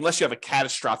 Like unless you have a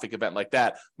catastrophic event like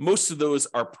that, most of those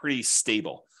are pretty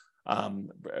stable.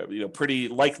 Pretty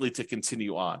likely to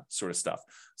continue on sort of stuff.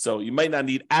 So you might not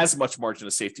need as much margin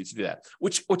of safety to do that,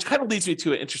 which kind of leads me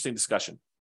to an interesting discussion.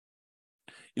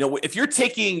 If you're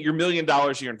taking your $1 million,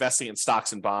 you're investing in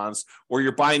stocks and bonds, or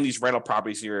you're buying these rental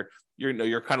properties, you're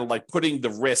kind of like putting the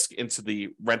risk into the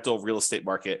rental real estate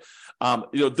market.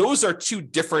 Those are two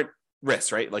different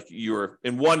risks, right? Like you're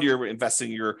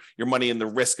investing your money in the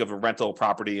risk of a rental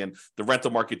property and the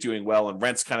rental market doing well and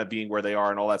rents kind of being where they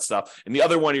are and all that stuff. And the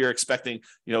other one, you're expecting,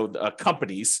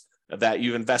 companies that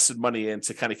you've invested money in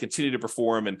to kind of continue to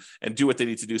perform and do what they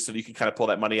need to do so that you can kind of pull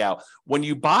that money out. When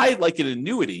you buy like an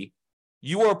annuity,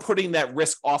 you are putting that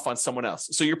risk off on someone else.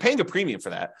 So you're paying a premium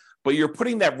for that, but you're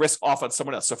putting that risk off on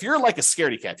someone else. So if you're like a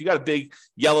scaredy cat, if you got a big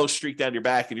yellow streak down your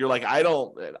back and you're like, I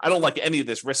don't like any of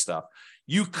this risk stuff,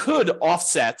 you could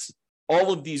offset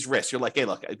all of these risks. You're like, hey,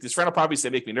 look, these rental properties,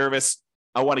 they make me nervous.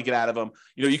 I want to get out of them.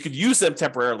 You could use them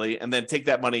temporarily and then take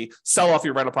that money, sell off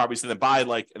your rental properties, and then buy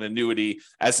like an annuity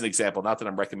as an example. Not that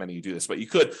I'm recommending you do this, but you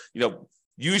could,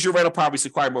 use your rental properties to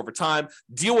acquire them over time,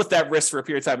 deal with that risk for a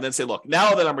period of time, and then say, look,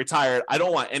 now that I'm retired, I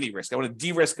don't want any risk. I want to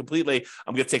de-risk completely.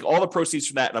 I'm going to take all the proceeds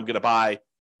from that and I'm going to buy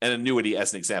an annuity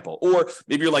as an example. Or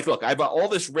maybe you're like, look, I bought all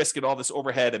this risk and all this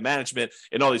overhead and management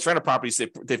and all these rental properties.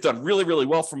 They've done really, really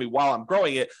well for me while I'm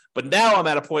growing it. But now I'm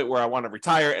at a point where I want to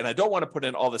retire and I don't want to put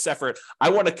in all this effort. I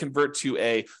want to convert to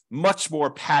a much more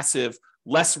passive,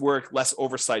 less work, less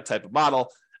oversight type of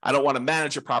model. I don't want to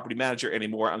manage a property manager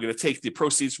anymore. I'm going to take the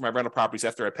proceeds from my rental properties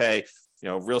after I pay,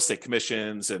 real estate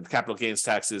commissions and capital gains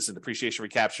taxes and depreciation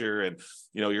recapture and,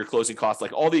 your closing costs,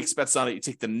 like all the expenses on it. You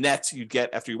take the net you get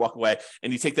after you walk away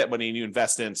and you take that money and you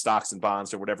invest in stocks and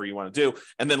bonds or whatever you want to do,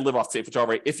 and then live off safe withdrawal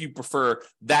rate if you prefer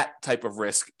that type of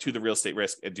risk to the real estate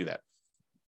risk and do that.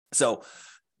 So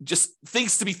just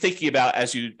things to be thinking about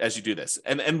as you do this.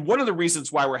 And one of the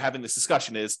reasons why we're having this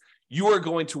discussion is you are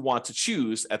going to want to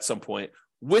choose at some point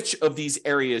which of these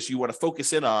areas you want to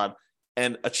focus in on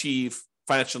and achieve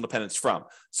financial independence from.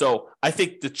 So I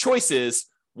think the choice is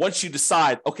once you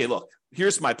decide, okay, look,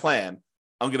 here's my plan.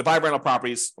 I'm going to buy rental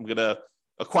properties. I'm going to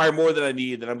acquire more than I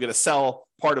need. Then I'm going to sell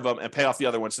part of them and pay off the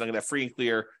other ones. And I'm going to have free and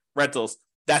clear rentals.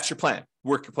 That's your plan.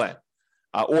 Work your plan.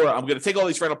 Or I'm going to take all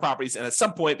these rental properties, and at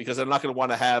some point, because I'm not going to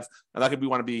want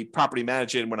to be property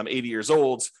managing when I'm 80 years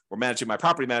old, or managing my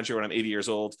property manager when I'm 80 years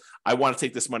old, I want to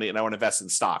take this money and I want to invest in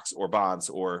stocks or bonds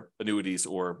or annuities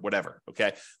or whatever.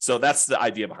 Okay, so that's the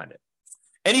idea behind it.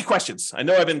 Any questions? I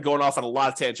know I've been going off on a lot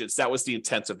of tangents. That was the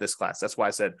intent of this class. That's why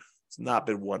I said it's not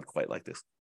been one quite like this.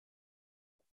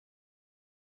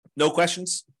 No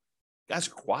questions? You guys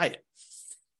are quiet.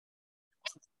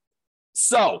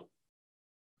 So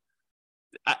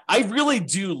I really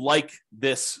do like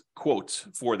this quote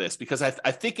for this because I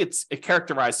think it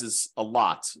characterizes a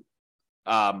lot.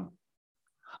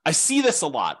 I see this a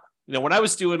lot. When I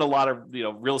was doing a lot of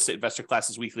real estate investor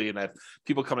classes weekly, and I have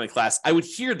people coming to class, I would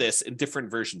hear this in different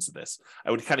versions of this.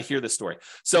 I would kind of hear this story.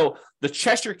 So the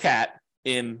Cheshire Cat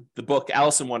in the book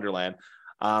Alice in Wonderland.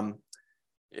 I'll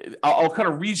kind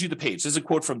of read you the page. This is a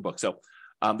quote from the book. So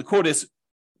the quote is,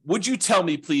 "Would you tell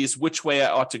me, please, which way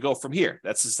I ought to go from here?"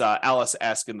 That's Alice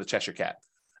asking the Cheshire Cat.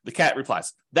 The cat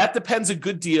replies, "That depends a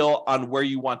good deal on where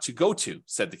you want to go to,"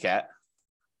 said the cat.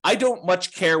 "I don't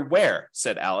much care where,"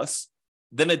 said Alice.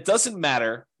 "Then it doesn't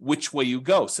matter which way you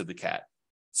go," said the cat.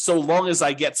 "So long as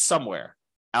I get somewhere,"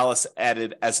 Alice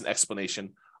added as an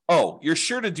explanation. "Oh, you're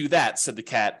sure to do that," said the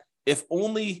cat, if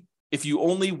you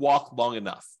only walk long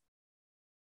enough."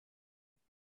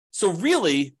 So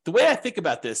really, the way I think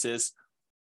about this is,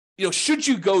 should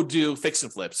you go do fix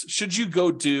and flips? Should you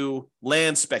go do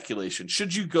land speculation?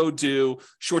 Should you go do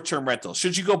short-term rentals?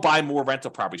 Should you go buy more rental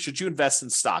property? Should you invest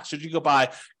in stocks? Should you go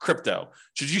buy crypto?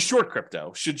 Should you short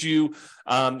crypto? Should you,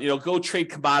 go trade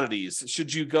commodities?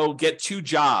 Should you go get 2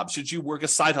 jobs? Should you work a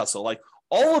side hustle? Like,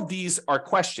 all of these are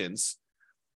questions,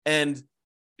 and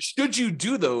should you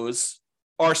do those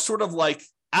are sort of like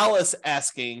Alice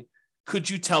asking, could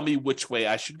you tell me which way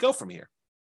I should go from here?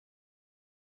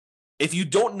 If you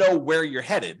don't know where you're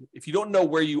headed, if you don't know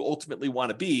where you ultimately want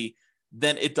to be,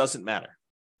 then it doesn't matter,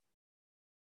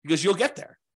 because you'll get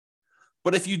there.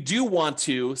 But if you do want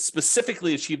to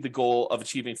specifically achieve the goal of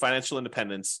achieving financial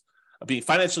independence, of being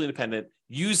financially independent,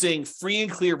 using free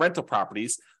and clear rental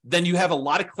properties, then you have a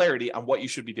lot of clarity on what you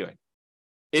should be doing.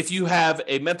 If you have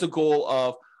a mental goal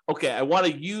of, okay, I want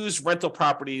to use rental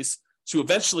properties to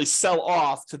eventually sell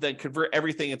off to then convert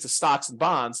everything into stocks and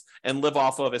bonds and live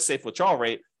off of a safe withdrawal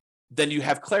rate, then you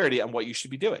have clarity on what you should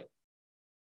be doing.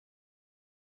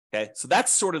 Okay, so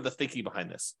that's sort of the thinking behind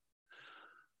this.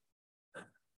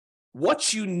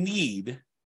 What you need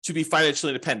to be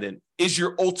financially independent is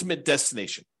your ultimate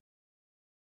destination.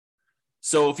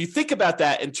 So if you think about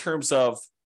that in terms of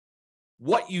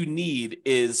what you need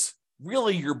is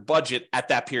really your budget at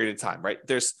that period of time, right?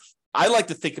 I like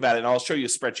to think about it, and I'll show you a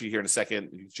spreadsheet here in a second,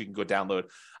 you can go download.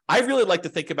 I really like to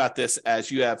think about this as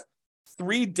you have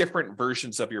 3 different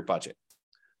versions of your budget.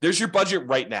 There's your budget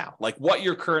right now, like what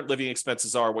your current living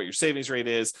expenses are, what your savings rate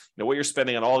is, what you're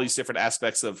spending on all these different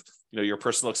aspects of, your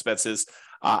personal expenses.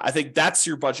 I think that's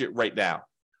your budget right now.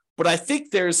 But I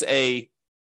think there's if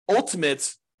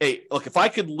I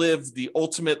could live the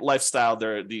ultimate lifestyle,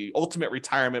 the ultimate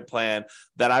retirement plan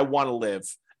that I want to live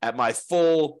at my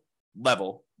full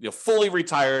level, fully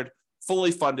retired,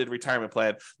 fully funded retirement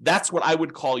plan, that's what I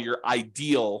would call your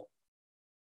ideal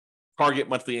target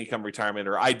monthly income retirement,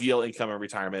 or ideal income in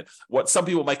retirement, what some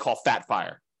people might call Fat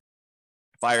FIRE.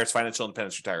 FIRE is financial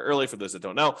independence, retire early, for those that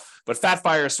don't know. But Fat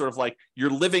FIRE is sort of like you're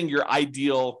living your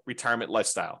ideal retirement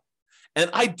lifestyle.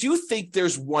 And I do think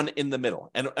there's one in the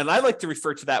middle. And I like to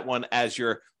refer to that one as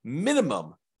your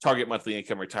minimum target monthly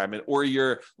income retirement, or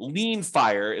your lean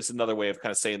FIRE is another way of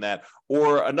kind of saying that.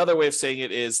 Or another way of saying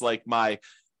it is like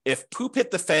if poop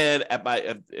hit the fan at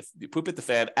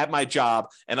my job,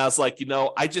 and I was like,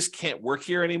 I just can't work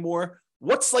here anymore,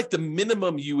 what's like the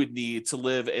minimum you would need to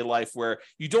live a life where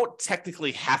you don't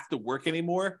technically have to work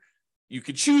anymore? You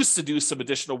could choose to do some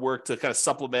additional work to kind of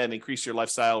supplement, increase your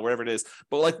lifestyle, whatever it is.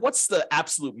 But like, what's the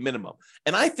absolute minimum?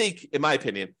 And I think, in my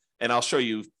opinion, and I'll show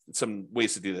you some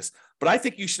ways to do this, but I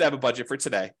think you should have a budget for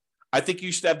today. I think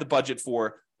you should have the budget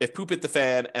for if poop hit the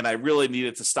fan and I really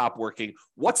needed to stop working,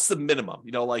 what's the minimum?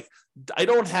 Like, I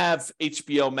don't have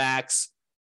HBO Max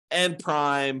and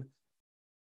Prime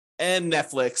and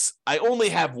Netflix. I only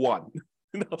have one.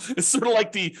 It's sort of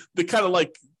like the kind of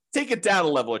like take it down a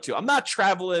level or two. I'm not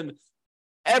traveling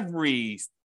every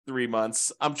 3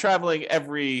 months. I'm traveling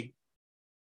every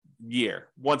year,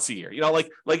 once a year,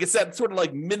 like it's that sort of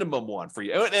like minimum one for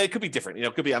you. And it could be different,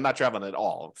 it could be I'm not traveling at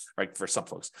all, right? For some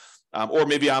folks, or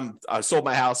maybe I sold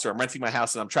my house, or I'm renting my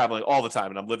house and I'm traveling all the time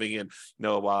and I'm living in,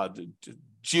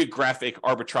 geographic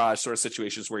arbitrage sort of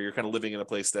situations where you're kind of living in a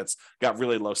place that's got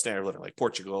really low standard of living, like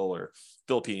Portugal or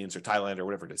Philippines or Thailand or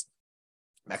whatever it is.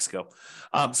 Mexico.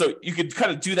 So you could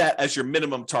kind of do that as your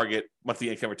minimum target monthly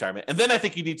income retirement. And then I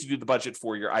think you need to do the budget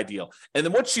for your ideal. And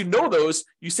then once you know those,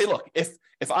 you say, look,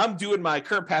 if I'm doing my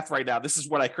current path right now, this is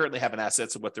what I currently have in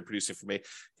assets and what they're producing for me.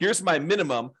 Here's my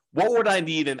minimum. What would I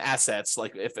need in assets?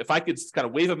 Like if I could kind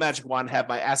of wave a magic wand, have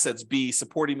my assets be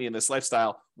supporting me in this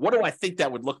lifestyle, what do I think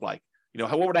that would look like?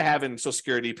 What would I have in Social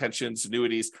Security, pensions,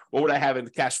 annuities? What would I have in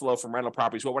cash flow from rental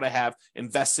properties? What would I have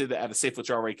invested at a safe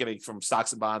withdrawal rate getting from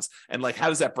stocks and bonds? And like, how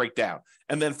does that break down?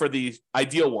 And then for the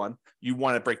ideal one, you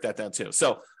want to break that down too.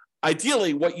 So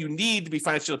ideally, what you need to be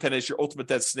financially independent is your ultimate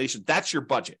destination. That's your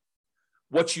budget.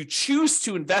 What you choose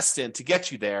to invest in to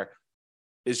get you there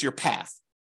is your path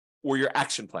or your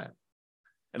action plan.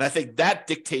 And I think that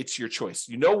dictates your choice.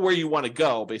 You know where you want to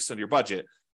go based on your budget.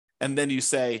 And then you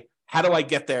say, how do I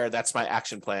get there? That's my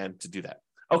action plan to do that.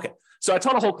 Okay, so I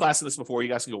taught a whole class on this before. You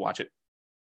guys can go watch it.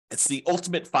 It's the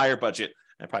ultimate FIRE budget.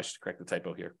 I probably should correct the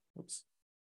typo here. Oops.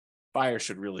 FIRE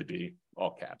should really be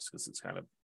all caps because it's kind of,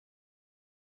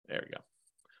 there we go.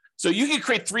 So you can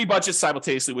create 3 budgets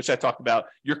simultaneously, which I talked about.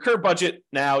 Your current budget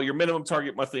now, your minimum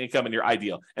target monthly income, and your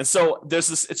ideal. And so there's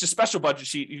this, it's a special budget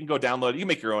sheet. You can go download it. You can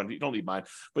make your own. You don't need mine.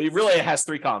 But it really has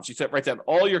 3 columns. You write down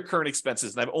all your current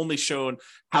expenses. And I've only shown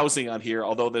housing on here,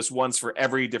 although there's ones for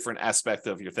every different aspect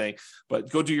of your thing.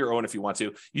 But go do your own if you want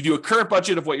to. You do a current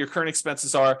budget of what your current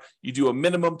expenses are. You do a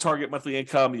minimum target monthly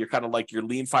income. You're kind of like your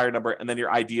lean fire number, and then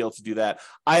your ideal to do that.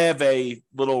 I have a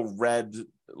little red,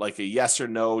 like a yes or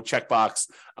no checkbox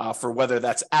for whether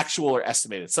that's actual or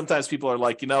estimated. Sometimes people are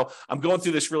like, I'm going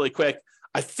through this really quick.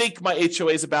 I think my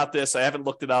HOA is about this. I haven't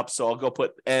looked it up, so I'll go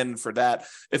put N for that.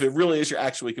 If it really is your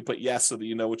actual, you can put yes so that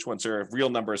you know which ones are real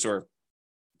numbers or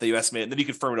that you estimate, and then you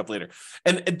can firm it up later.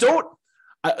 And don't,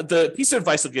 the piece of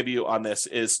advice I'll give you on this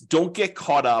is don't get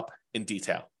caught up in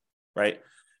detail, right?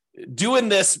 Doing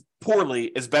this poorly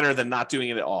is better than not doing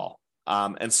it at all.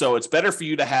 And so it's better for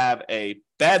you to have a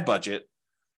bad budget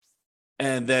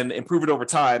and then improve it over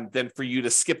time than for you to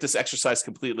skip this exercise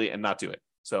completely and not do it.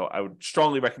 So I would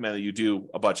strongly recommend that you do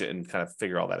a budget and kind of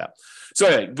figure all that out. So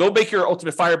anyway, go make your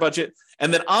ultimate fire budget.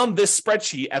 And then on this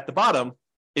spreadsheet at the bottom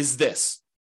is this.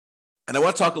 And I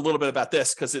want to talk a little bit about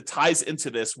this because it ties into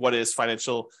this, what is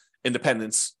financial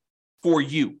independence for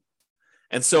you.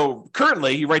 And so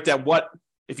currently you write down what,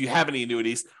 if you have any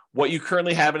annuities, what you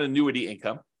currently have in annuity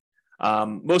income.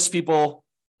 Most people,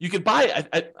 you could buy,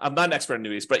 I'm not an expert in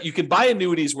annuities, but you can buy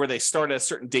annuities where they start at a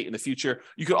certain date in the future.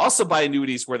 You could also buy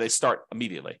annuities where they start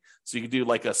immediately. So you can do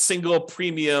like a single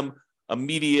premium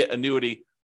immediate annuity.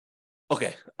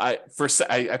 Okay, I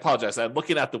apologize. I'm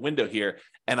looking out the window here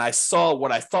and I saw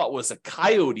what I thought was a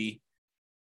coyote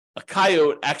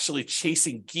actually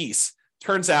chasing geese.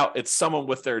 Turns out it's someone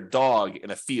with their dog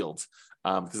in a field.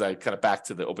 Because I kind of back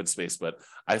to the open space, but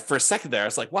for a second there, I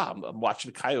was like, wow, I'm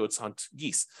watching coyotes hunt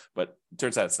geese, but it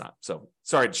turns out it's not. So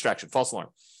sorry, distraction, false alarm.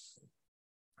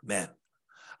 Man,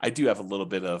 I do have a little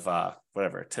bit of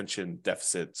attention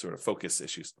deficit sort of focus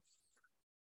issues.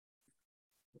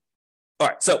 All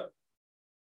right, so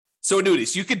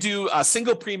annuities, you could do a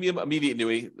single premium immediate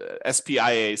annuity,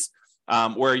 SPIAs,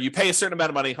 where you pay a certain amount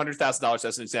of money, $100,000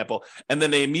 as an example, and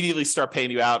then they immediately start paying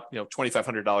you out,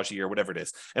 $2,500 a year, whatever it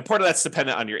is. And part of that's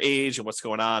dependent on your age and what's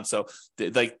going on. So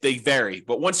they vary,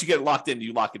 but once you get locked in,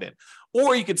 you lock it in.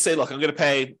 Or you could say, look, I'm going to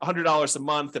pay $100 a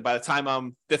month, and by the time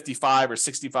I'm 55 or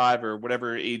 65 or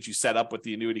whatever age you set up with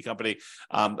the annuity company,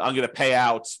 I'm going to pay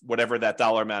out whatever that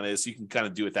dollar amount is. You can kind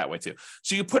of do it that way too.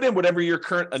 So you put in whatever your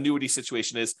current annuity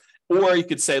situation is, or you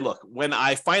could say, look, when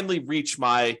I finally reach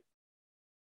my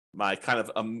kind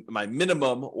of my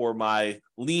minimum or my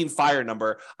lean fire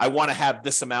number, I want to have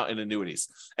this amount in annuities.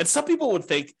 And some people would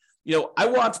think, I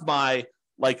want my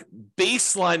like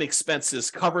baseline expenses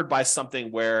covered by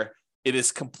something where it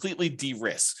is completely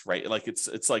de-risked, right? Like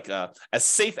it's like as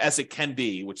safe as it can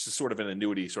be, which is sort of an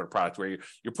annuity sort of product where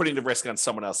you're putting the risk on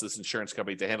someone else's insurance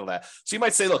company to handle that. So you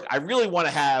might say, look, I really want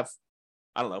to have,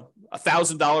 I don't know,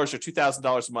 $1,000 or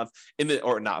 $2,000 a month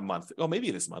or not a month. Oh, maybe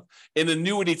it is a month in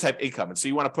annuity type income. And so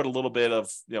you want to put a little bit of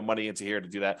money into here to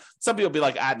do that. Some people will be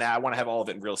like, I want to have all of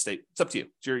it in real estate. It's up to you.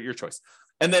 It's your choice.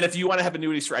 And then if you want to have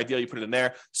annuities for ideal, you put it in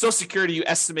there. Social Security, you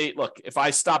estimate, look, if I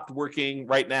stopped working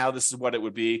right now, this is what it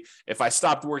would be. If I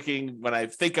stopped working when I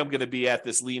think I'm going to be at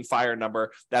this lean fire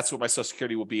number, that's what my Social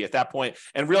Security will be at that point.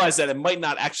 And realize that it might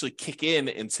not actually kick in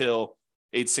until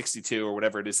age 62 or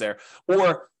whatever it is there.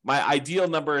 Or my ideal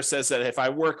number says that if I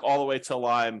work all the way till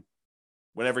I'm,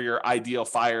 whatever your ideal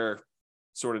fire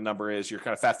sort of number is, your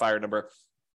kind of fat fire number,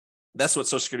 that's what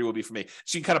Social Security will be for me.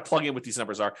 So you can kind of plug in what these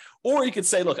numbers are. Or you could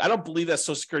say, look, I don't believe that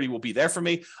Social Security will be there for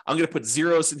me. I'm going to put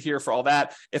zeros in here for all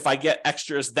that. If I get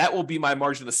extras, that will be my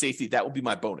margin of safety. That will be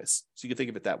my bonus. So you can think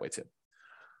of it that way too.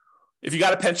 If you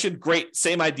got a pension, great.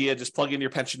 Same idea. Just plug in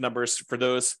your pension numbers for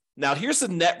those. Now, here's the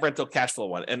net rental cash flow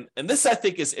one. And this, I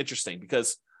think, is interesting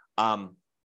because let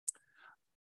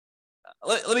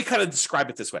me kind of describe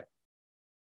it this way.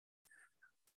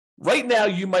 Right now,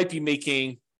 you might be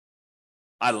making,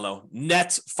 I don't know,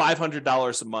 net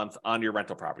 $500 a month on your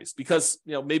rental properties because,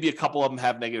 maybe a couple of them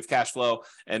have negative cash flow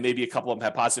and maybe a couple of them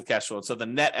have positive cash flow. And so the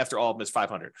net after all of them is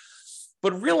 500.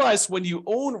 But realize when you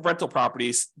own rental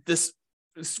properties, this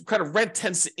kind of rent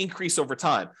tends to increase over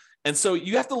time. And so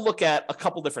you have to look at a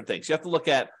couple different things. You have to look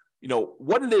at,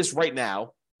 what it is right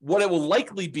now, what it will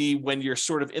likely be when you're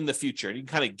sort of in the future. And you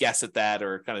can kind of guess at that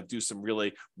or kind of do some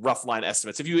really rough line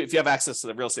estimates. If you have access to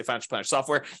the real estate financial planner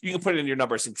software, you can put it in your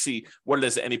numbers and see what it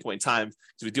is at any point in time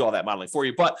because we do all that modeling for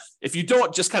you. But if you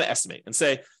don't, just kind of estimate and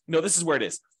say, this is where it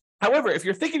is. However, if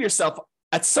you're thinking to yourself,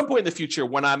 at some point in the future,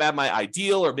 when I'm at my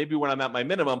ideal or maybe when I'm at my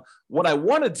minimum, what I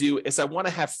want to do is I want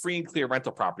to have free and clear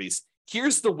rental properties.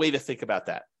 Here's the way to think about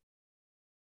that.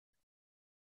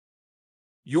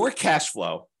 your cash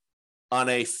flow on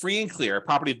a free and clear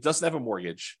property that doesn't have a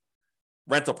mortgage,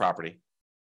 rental property,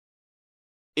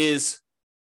 is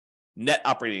net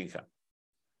operating income.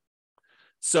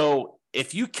 So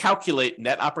if you calculate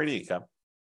net operating income,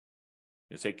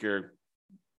 you take your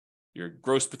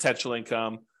gross potential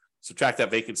income, subtract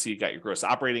that vacancy, you got your gross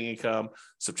operating income,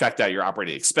 subtract out your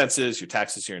operating expenses, your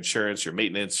taxes, your insurance, your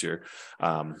maintenance, your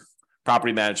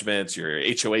property management, your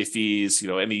HOA fees,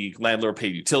 any landlord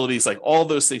paid utilities, like all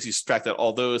those things, you subtract out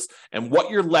all those. And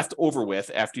what you're left over with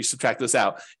after you subtract those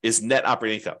out is net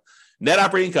operating income. Net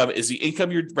operating income is the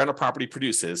income your rental property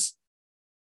produces,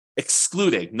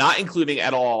 excluding, not including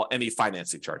at all, any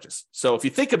financing charges. So if you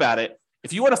think about it,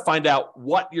 if you want to find out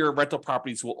what your rental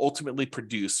properties will ultimately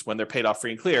produce when they're paid off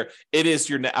free and clear, it is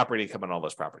your net operating income on all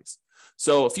those properties.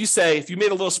 So if you made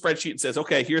a little spreadsheet and says,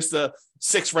 okay, here's the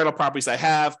 6 rental properties I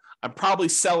have, I'm probably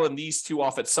selling these 2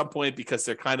 off at some point because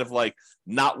they're kind of like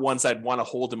not ones I'd want to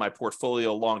hold in my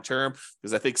portfolio long-term.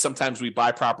 Because I think sometimes we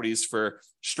buy properties for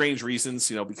strange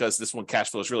reasons, because this one cash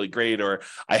flow is really great, or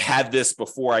I had this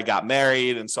before I got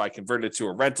married and so I converted it to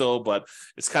a rental, but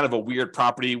it's kind of a weird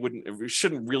property. It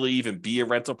shouldn't really even be a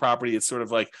rental property. It's sort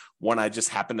of like one I just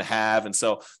happen to have. And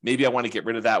so maybe I want to get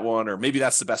rid of that one, or maybe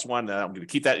that's the best one and I'm going to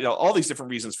keep that, all these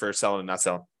different reasons for selling and not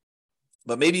selling.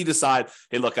 But maybe you decide,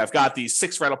 hey, look, I've got these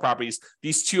 6 rental properties.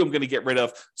 These 2 I'm going to get rid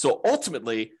of. So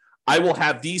ultimately, I will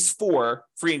have these 4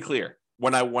 free and clear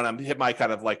when I'm hit my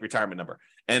kind of like retirement number.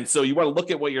 And so you want to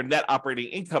look at what your net operating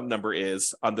income number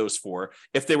is on those 4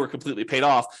 if they were completely paid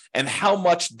off, and how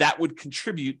much that would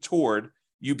contribute toward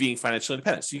you being financially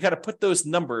independent. So you got to put those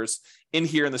numbers in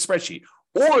here in the spreadsheet.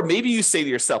 Or maybe you say to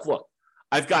yourself, look,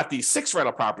 I've got these 6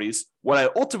 rental properties. What I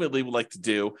ultimately would like to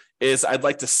do is I'd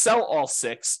like to sell all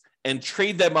 6 and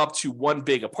trade them up to one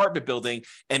big apartment building.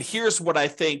 And here's what I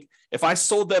think, if I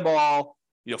sold them all,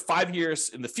 5 years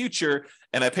in the future,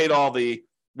 and I paid all the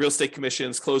real estate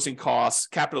commissions, closing costs,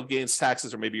 capital gains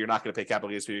taxes, or maybe you're not going to pay capital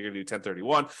gains, maybe you're going to do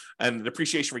 1031, and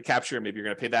depreciation recapture, maybe you're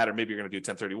going to pay that, or maybe you're going to do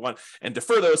 1031 and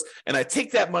defer those. And I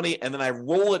take that money and then I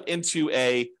roll it into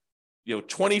a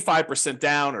 25%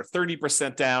 down or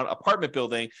 30% down apartment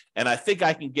building, and I think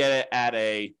I can get it at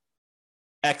a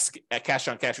X cash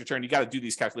on cash return. You got to do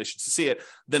these calculations to see it.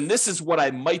 Then this is what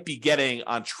I might be getting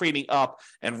on trading up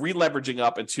and re-leveraging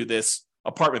up into this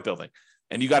apartment building.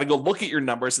 And you got to go look at your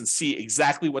numbers and see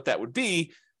exactly what that would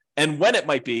be and when it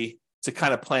might be to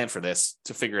kind of plan for this,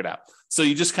 to figure it out. So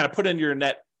you just kind of put in your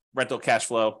net rental cash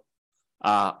flow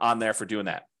on there for doing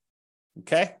that.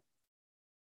 Okay.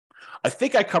 I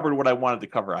think I covered what I wanted to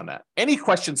cover on that. Any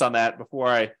questions on that before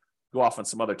I go off on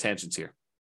some other tangents here?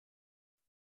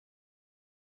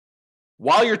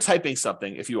 While you're typing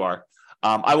something, if you are,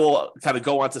 I will kind of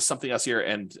go on to something else here,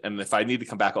 and if I need to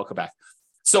come back, I'll come back.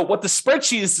 So what the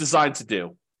spreadsheet is designed to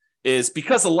do is,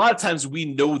 because a lot of times we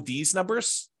know these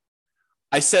numbers,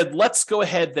 I said, let's go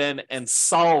ahead then and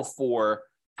solve for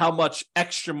how much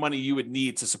extra money you would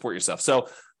need to support yourself. So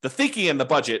the thinking in the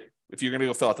budget, if you're going to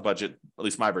go fill out the budget, at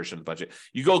least my version of the budget,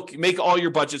 you go make all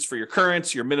your budgets for your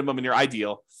current, your minimum, and your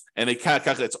ideal, and it kind of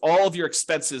calculates all of your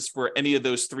expenses for any of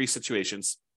those 3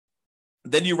 situations.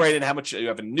 Then you write in how much you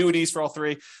have in annuities for all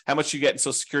 3, how much you get in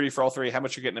Social Security for all 3, how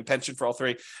much you're getting in pension for all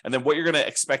 3, and then what you're going to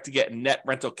expect to get in net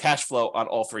rental cash flow on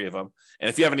all 3 of them.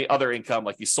 And if you have any other income,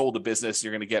 like you sold a business,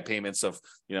 you're going to get payments of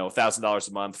 $1,000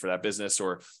 a month for that business,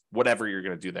 or whatever you're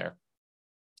going to do there.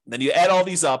 Then you add all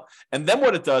these up, and then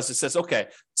what it does, it says, okay,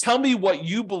 tell me what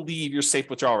you believe your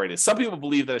safe withdrawal rate is. Some people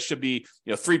believe that it should be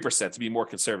 3% to be more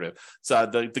conservative. So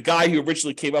the guy who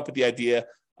originally came up with the idea,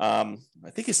 I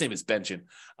think his name is Benjamin.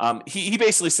 He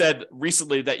basically said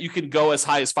recently that you can go as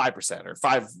high as 5% or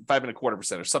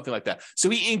 5.25% or something like that. So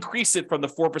he increased it from the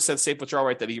 4% safe withdrawal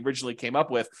rate that he originally came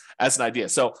up with as an idea.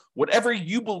 So whatever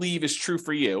you believe is true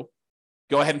for you,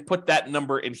 go ahead and put that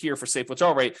number in here for safe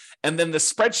withdrawal rate. And then the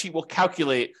spreadsheet will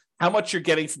calculate how much you're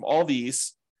getting from all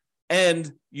these,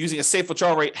 and using a safe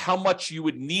withdrawal rate, how much you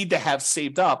would need to have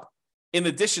saved up in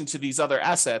addition to these other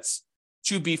assets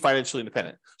to be financially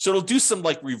independent. So it'll do some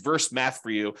like reverse math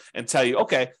for you and tell you,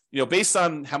 okay, based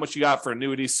on how much you got for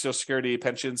annuities, Social Security,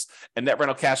 pensions, and net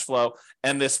rental cash flow,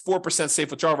 and this 4% safe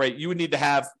withdrawal rate, you would need to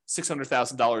have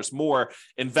 $600,000 more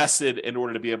invested in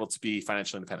order to be able to be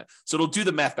financially independent. So it'll do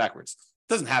the math backwards.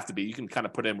 It doesn't have to be. You can kind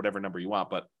of put in whatever number you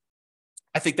want, but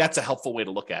I think that's a helpful way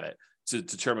to look at it to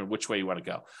determine which way you want to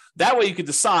go. That way you can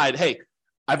decide, hey,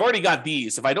 I've already got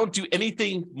these. If I don't do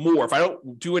anything more, if I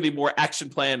don't do any more action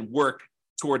plan work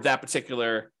toward that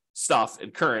particular stuff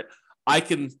in current, I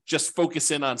can just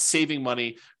focus in on saving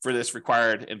money for this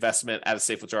required investment at a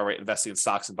safe withdrawal rate, investing in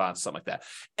stocks and bonds, something like that.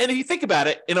 And if you think about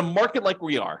it, in a market like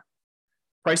we are,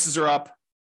 prices are up,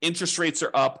 interest rates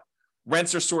are up,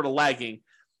 rents are sort of lagging.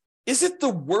 Is it the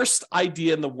worst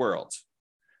idea in the world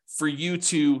for you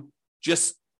to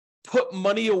just put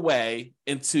money away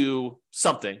into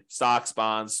something, stocks,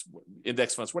 bonds,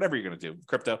 index funds, whatever you're going to do,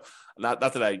 crypto? Not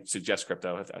that I suggest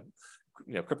crypto.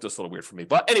 Crypto's a little weird for me.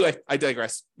 But anyway, I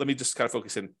digress. Let me just kind of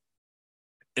focus in.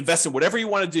 Invest in whatever you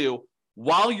want to do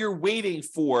while you're waiting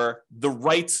for the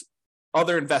right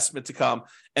other investment to come.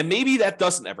 And maybe that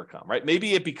doesn't ever come, right?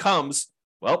 Maybe it becomes,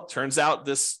 well, turns out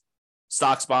this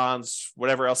stocks, bonds,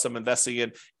 whatever else I'm investing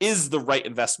in is the right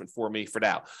investment for me for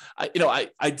now.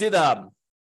 I did,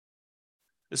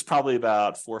 this probably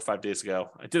about 4 or 5 days ago,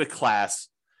 I did a class,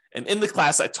 and in the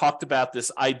class, I talked about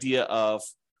this idea of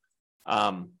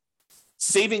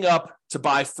saving up to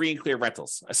buy free and clear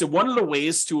rentals. I said, one of the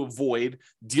ways to avoid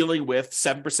dealing with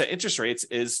 7% interest rates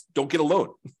is don't get a loan.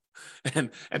 and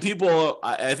people,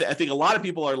 I think a lot of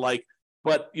people are like,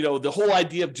 but the whole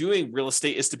idea of doing real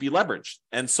estate is to be leveraged.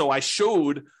 And so I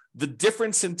showed the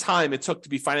difference in time it took to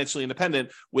be financially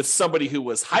independent with somebody who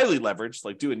was highly leveraged,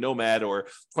 like doing Nomad or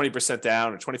 20%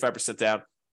 down or 25% down,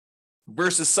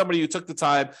 versus somebody who took the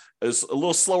time, it was a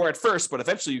little slower at first, but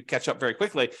eventually you catch up very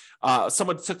quickly.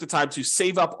 Someone took the time to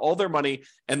save up all their money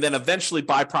and then eventually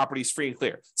buy properties free and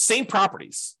clear. Same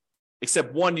properties,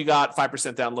 except one, you got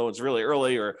 5% down loans really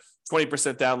early, or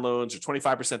 20% down loans or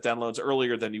 25% down loans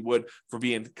earlier than you would for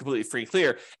being completely free and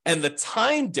clear. And the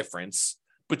time difference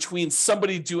between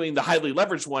somebody doing the highly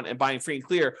leveraged one and buying free and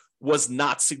clear was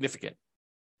not significant.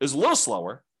 It was a little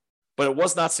slower, but it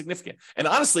was not significant. And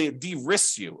honestly, it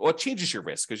de-risks you, or it changes your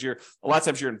risk, because a lot of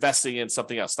times you're investing in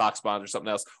something else, stocks, bonds, or something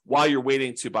else, while you're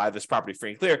waiting to buy this property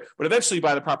free and clear. But eventually you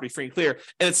buy the property free and clear,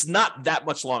 and it's not that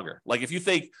much longer. Like if you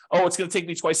think, oh, it's going to take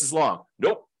me twice as long.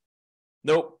 Nope.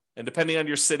 And depending on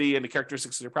your city and the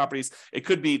characteristics of your properties, it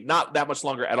could be not that much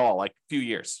longer at all, like a few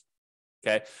years.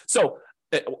 Okay. So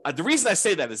the reason I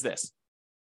say that is this.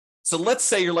 So let's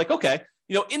say you're like, okay,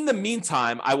 in the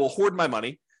meantime, I will hoard my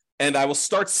money and I will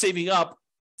start saving up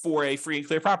for a free and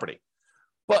clear property.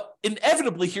 But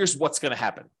inevitably, here's what's going to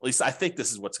happen. At least I think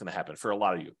this is what's going to happen for a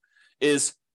lot of you,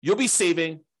 is you'll be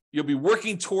saving, you'll be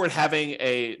working toward having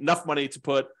enough money to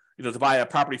put, to buy a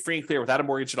property free and clear without a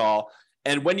mortgage at all.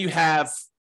 And when you have,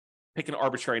 pick an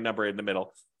arbitrary number in the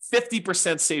middle,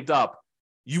 50% saved up,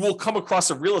 you will come across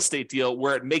a real estate deal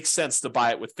where it makes sense to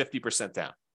buy it with 50%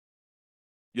 down.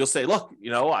 You'll say, look,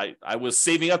 I was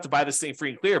saving up to buy this thing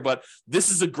free and clear, but this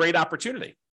is a great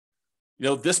opportunity.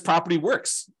 This property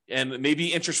works. And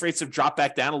maybe interest rates have dropped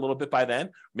back down a little bit by then.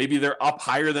 Maybe they're up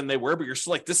higher than they were, but you're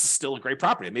still like, this is still a great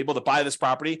property. I'm able to buy this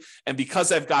property. And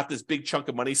because I've got this big chunk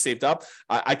of money saved up,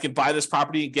 I can buy this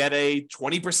property and get a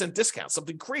 20% discount,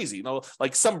 something crazy,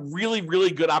 like some really, really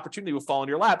good opportunity will fall in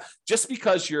your lap just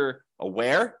because you're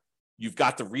aware, you've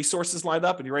got the resources lined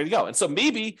up and you're ready to go. And so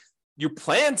maybe you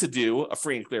plan to do a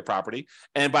free and clear property.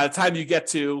 And by the time you get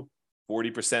to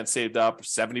 40% saved up,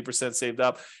 70% saved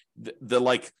up,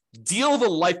 the deal of a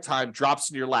lifetime drops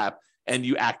in your lap and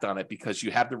you act on it because you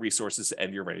have the resources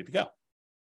and you're ready to go.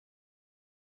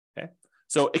 Okay.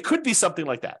 So it could be something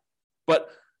like that. But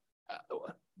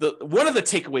one of the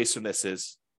takeaways from this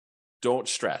is don't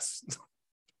stress,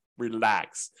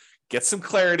 relax, get some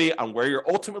clarity on where you're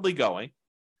ultimately going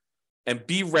and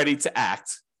be ready to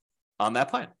act on that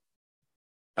plan.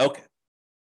 Okay.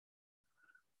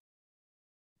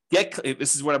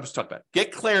 This is what I was talking about.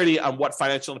 Get clarity on what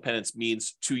financial independence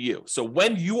means to you. So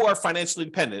when you are financially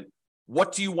independent,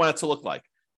 what do you want it to look like?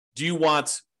 Do you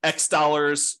want X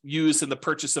dollars used in the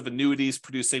purchase of annuities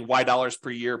producing Y dollars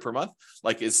per year per month?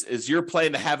 Like is your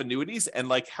plan to have annuities,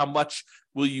 and how much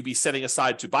will you be setting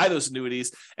aside to buy those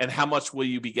annuities, and how much will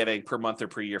you be getting per month or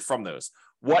per year from those?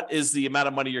 What is the amount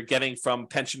of money you're getting from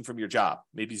pension from your job?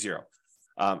 Maybe zero.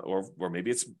 Or maybe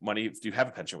it's money if you have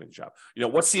a pension with your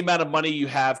job. What's the amount of money you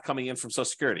have coming in from Social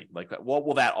Security? What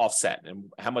will that offset, and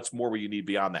how much more will you need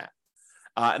beyond that?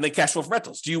 And then cash flow from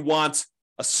rentals. Do you want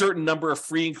a certain number of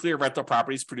free and clear rental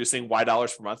properties producing Y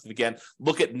dollars per month? And again,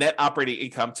 look at net operating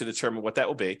income to determine what that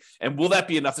will be. And will that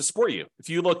be enough to support you? If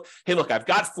you look, hey, look, I've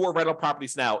got 4 rental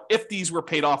properties now. If these were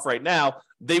paid off right now,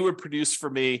 they would produce for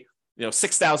me,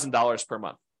 $6,000 per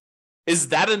month. Is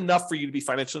that enough for you to be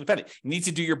financially independent? You need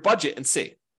to do your budget and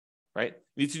see, right?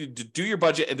 You need to do your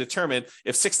budget and determine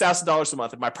if $6,000 a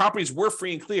month, if my properties were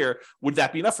free and clear, would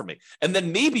that be enough for me? And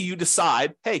then maybe you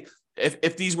decide, hey,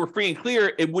 if these were free and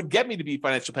clear, it would get me to be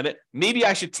financially independent. Maybe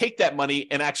I should take that money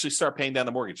and actually start paying down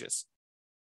the mortgages.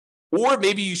 Or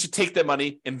maybe you should take that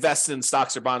money, invest in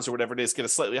stocks or bonds or whatever it is, get a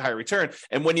slightly higher return.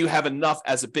 And when you have enough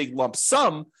as a big lump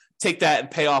sum, take that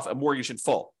and pay off a mortgage in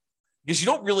full. Because you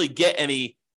don't really get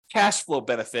any cash flow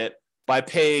benefit by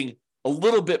paying a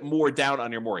little bit more down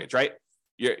on your mortgage, right?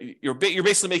 You're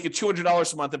basically making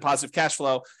 $200 a month in positive cash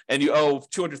flow, and you owe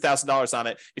 $200,000 on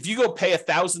it. If you go pay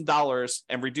 $1,000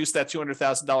 and reduce that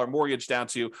 $200,000 mortgage down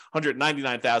to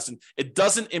 $199,000, it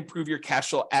doesn't improve your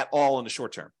cash flow at all in the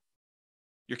short term.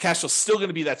 Your cash flow is still going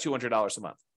to be that $200 a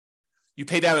month. You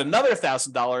pay down another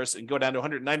 $1,000 and go down to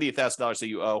 $198,000 that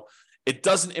you owe. It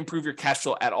doesn't improve your cash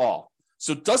flow at all.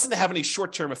 So it doesn't have any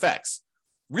short-term effects.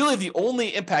 Really, the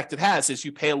only impact it has is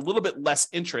you pay a little bit less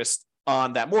interest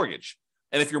on that mortgage.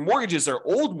 And if your mortgages are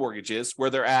old mortgages where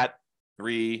they're at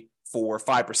 3, 4,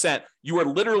 5%, you are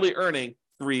literally earning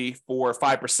 3, 4,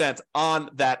 5% on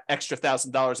that extra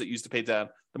 $1,000 that you used to pay down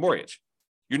the mortgage.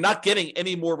 You're not getting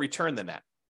any more return than that.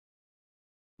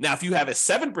 Now, if you have a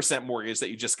 7% mortgage that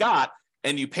you just got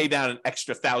and you pay down an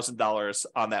extra $1,000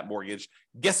 on that mortgage,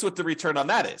 guess what the return on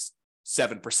that is?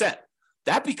 7%.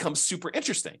 That becomes super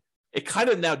interesting. It kind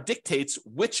of now dictates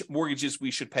which mortgages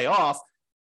we should pay off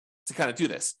to kind of do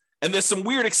this. And there's some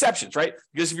weird exceptions, right?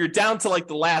 Because if you're down to like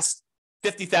the last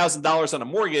 $50,000 on a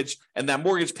mortgage and that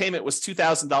mortgage payment was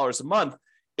 $2,000 a month,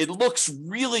 it looks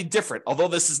really different. Although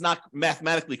this is not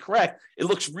mathematically correct, it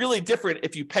looks really different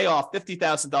if you pay off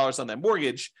 $50,000 on that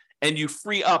mortgage and you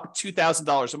free up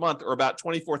 $2,000 a month or about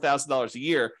 $24,000 a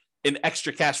year in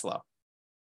extra cash flow,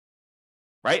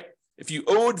 right? If you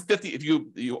owned if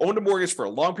you owned a mortgage for a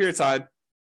long period of time,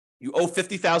 you owe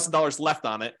 $50,000 left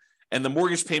on it, and the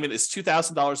mortgage payment is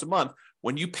 $2,000 a month.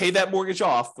 When you pay that mortgage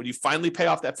off, when you finally pay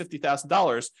off that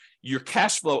 $50,000, your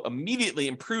cash flow immediately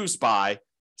improves by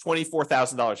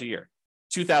 $24,000 a year,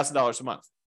 $2,000 a month.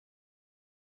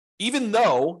 Even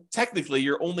though technically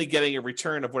you're only getting a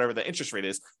return of whatever the interest rate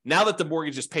is, now that the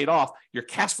mortgage is paid off, your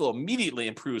cash flow immediately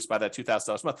improves by that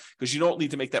 $2,000 a month because you don't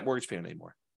need to make that mortgage payment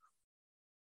anymore.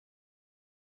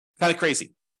 Kind of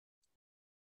crazy.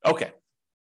 Okay.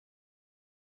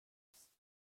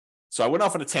 So I went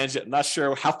off on a tangent. I'm not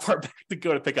sure how far back to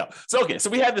go to pick up. So, okay. So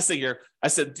we had this thing here. I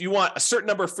said, do you want a certain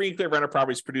number of free and clear rental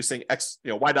properties producing X,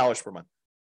 Y dollars per month?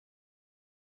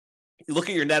 You look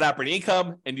at your net operating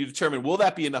income and you determine, will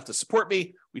that be enough to support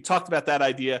me? We talked about that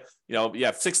idea. You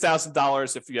have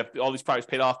 $6,000. If you have all these properties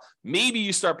paid off, maybe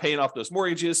you start paying off those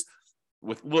mortgages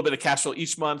with a little bit of cash flow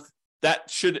each month.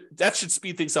 That should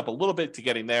speed things up a little bit to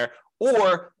getting there.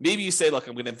 Or maybe you say, look,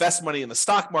 I'm going to invest money in the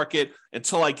stock market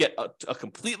until I get a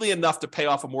completely enough to pay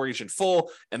off a mortgage in full.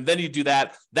 And then you do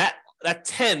that. That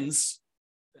tends,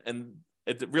 and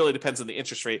it really depends on the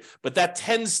interest rate, but that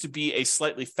tends to be a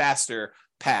slightly faster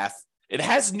path. It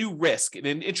has new risk and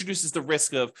it introduces the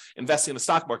risk of investing in the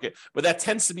stock market, but that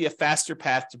tends to be a faster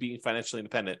path to being financially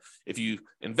independent. If you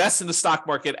invest in the stock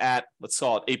market at, let's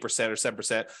call it 8% or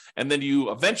 7%, and then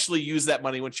you eventually use that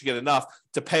money once you get enough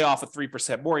to pay off a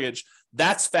 3% mortgage,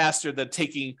 that's faster than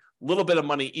taking a little bit of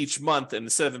money each month. And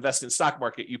instead of investing in the stock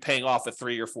market, you paying off a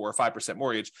 3 or 4 or 5%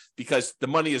 mortgage because the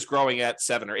money is growing at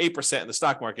 7 or 8% in the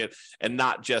stock market and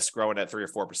not just growing at 3 or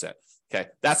 4%. Okay.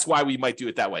 That's why we might do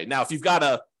it that way. Now, if you've got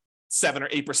a 7 or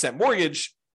 8%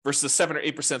 mortgage versus 7 or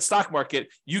 8% stock market,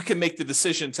 you can make the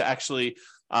decision to actually,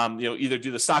 either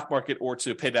do the stock market or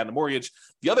to pay down the mortgage.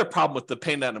 The other problem with the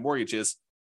paying down the mortgage is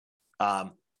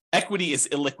equity is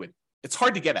illiquid. It's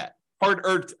hard to get at.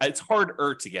 It's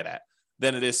harder to get at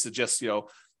than it is to just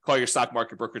call your stock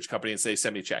market brokerage company and say,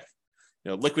 send me a check.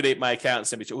 Liquidate my account and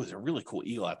send me a check. Oh, there's a really cool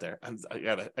eagle out there. I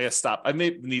gotta stop. I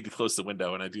may need to close the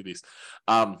window when I do these.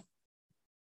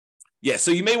 Yeah,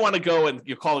 so you may want to go and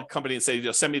you call a company and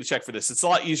say, send me the check for this. It's a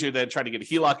lot easier than trying to get a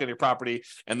HELOC on your property,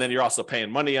 and then you're also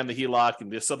paying money on the HELOC,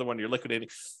 and this other one you're liquidating.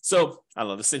 So I don't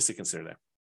know, there's things to consider there.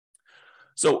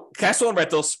 So cash flow and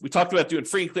rentals, we talked about doing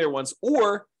free and clear ones,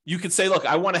 or you could say, look,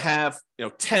 I want to have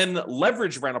 10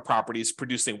 leverage rental properties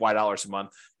producing Y dollars a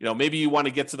month. Maybe you want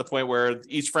to get to the point where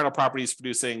each rental property is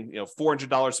producing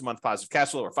 $400 a month positive cash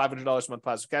flow or $500 a month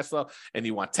positive cash flow, and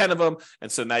you want 10 of them.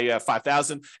 And so now you have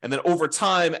 5,000. And then over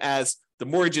time, as the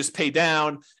mortgages pay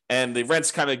down and the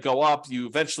rents kind of go up, you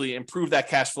eventually improve that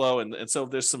cash flow. And so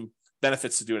there's some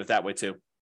benefits to doing it that way too.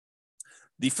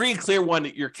 The free and clear one,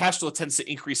 your cash flow tends to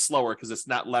increase slower because it's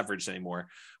not leveraged anymore.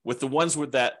 With the ones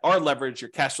that are leveraged,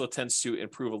 your cash flow tends to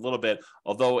improve a little bit,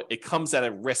 although it comes at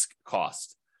a risk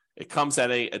cost. It comes at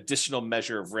an additional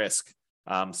measure of risk.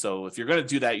 So if you're going to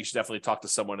do that, you should definitely talk to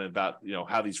someone about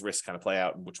how these risks kind of play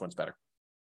out and which one's better.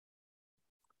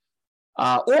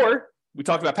 Or we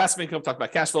talked about passive income, talked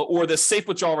about cash flow, or the safe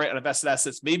withdrawal rate on invested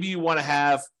assets. Maybe you want to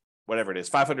have whatever it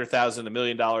is, $500,000, $1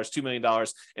 million, $2 million,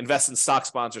 invest in stocks,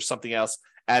 bonds, or something else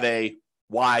at a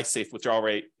Y, safe withdrawal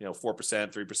rate, 4%,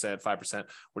 3%, 5%,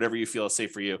 whatever you feel is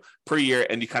safe for you per year,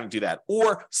 and you kind of do that.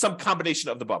 Or some combination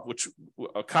of the above,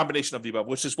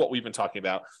 which is what we've been talking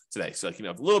about today. So a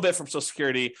little bit from Social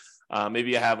Security,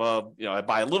 maybe I have I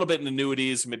buy a little bit in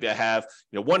annuities, maybe I have,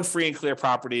 one free and clear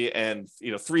property and,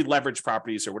 3 leverage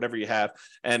properties or whatever you have,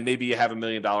 and maybe you have $1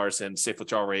 million in safe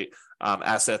withdrawal rate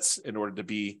assets in order to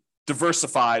be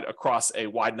diversified across a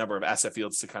wide number of asset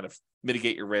fields to kind of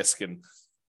mitigate your risk and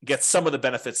get some of the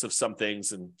benefits of some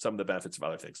things and some of the benefits of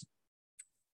other things.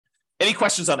 Any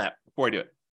questions on that before I do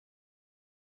it?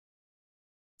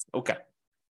 Okay.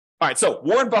 All right. So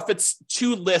Warren Buffett's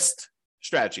 2-list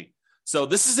strategy. So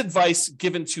this is advice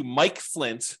given to Mike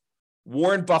Flint,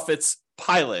 Warren Buffett's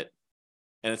pilot,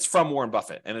 and it's from Warren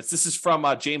Buffett. And this is from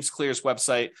James Clear's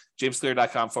website,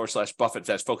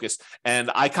 jamesclear.com/Buffett-focus.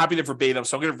 And I copied it verbatim,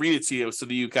 so I'm going to read it to you so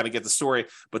that you kind of get the story.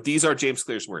 But these are James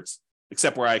Clear's words,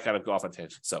 except where I kind of go off on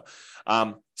tangent. So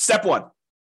step 1,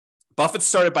 Buffett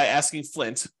started by asking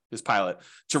Flint, his pilot,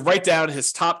 to write down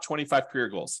his top 25 career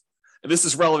goals. And this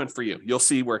is relevant for you. You'll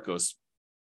see where it goes.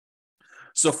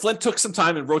 So Flint took some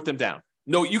time and wrote them down.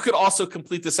 Note, you could also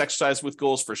complete this exercise with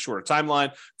goals for a shorter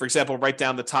timeline. For example, write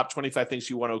down the top 25 things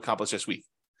you want to accomplish this week.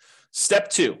 Step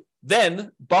 2,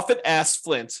 then Buffett asked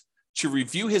Flint to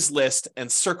review his list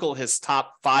and circle his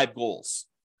top 5 goals.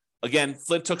 Again,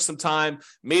 Flint took some time,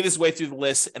 made his way through the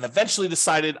list, and eventually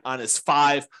decided on his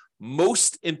 5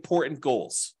 most important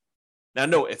goals. Now,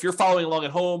 note, if you're following along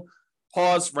at home,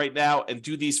 pause right now and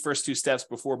do these first 2 steps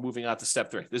before moving on to step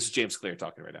 3. This is James Clear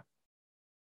talking right now.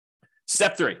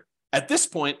 Step 3. At this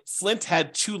point, Flint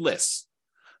had 2 lists.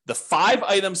 The 5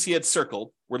 items he had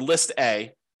circled were list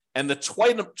A, and the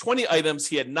 20 items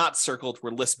he had not circled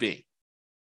were list B.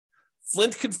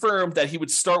 Flint confirmed that he would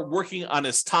start working on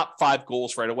his top 5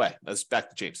 goals right away. That's back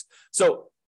to James. So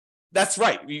that's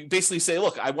right. You basically say,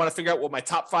 look, I want to figure out what my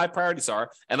top 5 priorities are,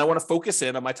 and I want to focus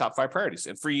in on my top 5 priorities.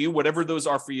 And for you, whatever those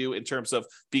are for you in terms of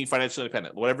being financially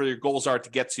independent, whatever your goals are to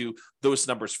get to those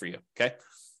numbers for you. Okay.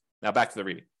 Now back to the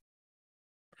reading.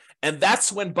 And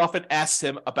that's when Buffett asked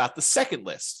him about the second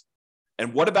list.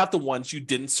 And what about the ones you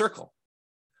didn't circle?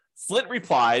 Flint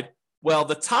replied, well,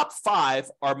 the top 5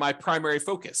 are my primary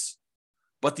focus,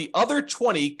 but the other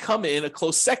 20 come in a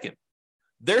close second.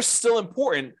 They're still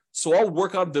important, so I'll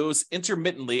work on those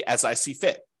intermittently as I see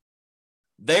fit.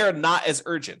 They are not as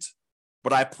urgent,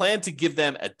 but I plan to give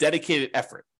them a dedicated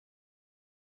effort.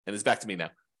 And it's back to me now.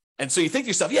 And so you think to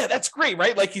yourself, yeah, that's great,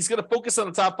 right? Like he's going to focus on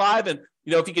the top 5. And,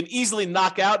 if he can easily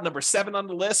knock out number 7 on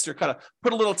the list or kind of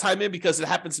put a little time in because it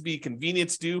happens to be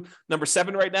convenient to do number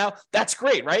 7 right now, that's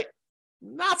great, right?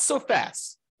 Not so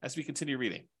fast as we continue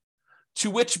reading.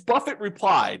 To which Buffett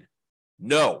replied,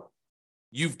 no,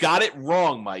 you've got it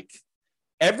wrong, Mike.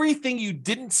 Everything you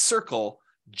didn't circle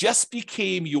just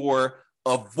became your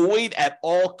avoid at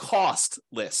all cost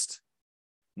list.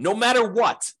 No matter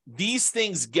what, these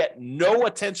things get no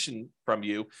attention from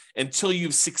you until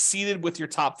you've succeeded with your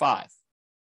top 5.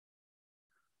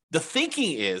 The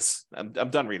thinking is, I'm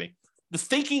done reading. The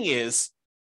thinking is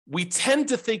we tend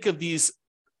to think of these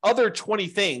other 20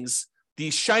 things,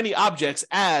 these shiny objects,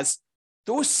 as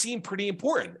those seem pretty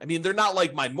important. I mean, they're not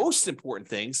like my most important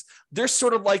things. They're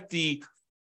sort of like the,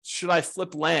 should I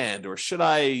flip land, or should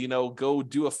I, go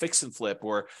do a fix and flip,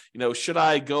 or, should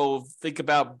I go think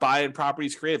about buying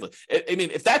properties creatively? I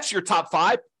mean, if that's your top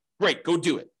 5, great, go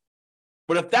do it.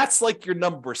 But if that's like your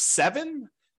number 7,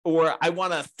 or I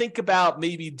want to think about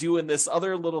maybe doing this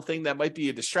other little thing that might be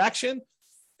a distraction,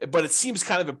 but it seems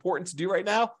kind of important to do right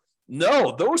now,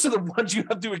 no, those are the ones you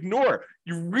have to ignore.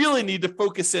 You really need to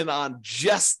focus in on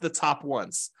just the top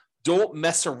ones. Don't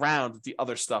mess around with the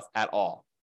other stuff at all.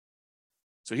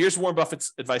 So here's Warren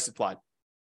Buffett's advice applied.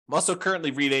 I'm also currently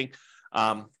reading,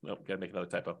 got to make another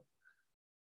typo.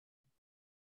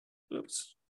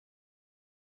 Oops.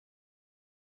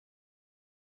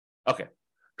 Okay.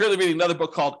 Currently reading another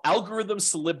book called Algorithms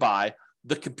to Live By,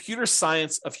 The Computer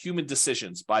Science of Human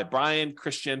Decisions by Brian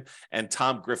Christian and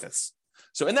Tom Griffiths.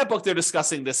 So in that book, they're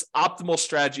discussing this optimal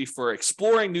strategy for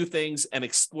exploring new things and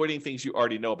exploiting things you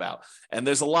already know about. And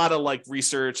there's a lot of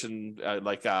research and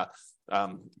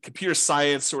computer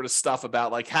science sort of stuff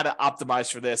about how to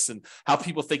optimize for this and how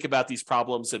people think about these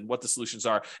problems and what the solutions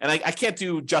are. And I can't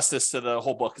do justice to the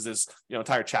whole book because there's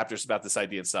entire chapters about this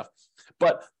idea and stuff.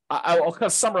 But I'll kind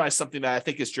of summarize something that I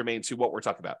think is germane to what we're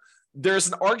talking about. There's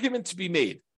an argument to be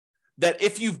made that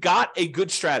if you've got a good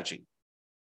strategy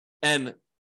and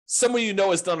someone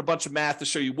has done a bunch of math to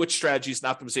show you which strategies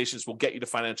and optimizations will get you to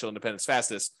financial independence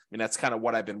fastest. I mean, that's kind of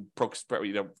what I've been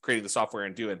creating the software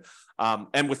and doing,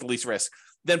 and with the least risk.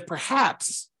 Then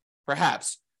perhaps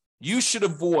you should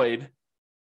avoid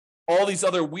all these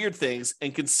other weird things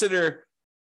and consider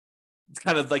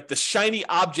kind of like the shiny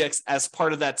objects as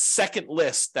part of that second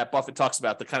list that Buffett talks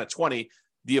about, the kind of 20,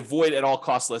 the avoid at all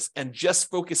cost list, and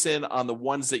just focus in on the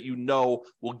ones that you know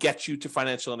will get you to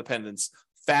financial independence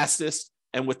fastest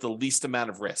and with the least amount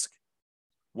of risk.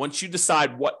 Once you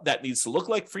decide what that needs to look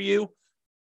like for you,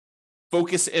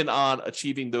 focus in on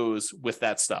achieving those with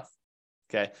that stuff,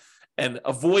 okay? And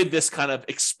avoid this kind of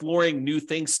exploring new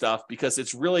things stuff because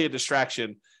it's really a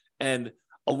distraction. And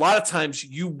a lot of times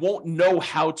you won't know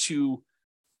how to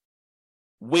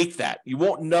weight that. You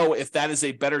won't know if that is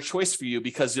a better choice for you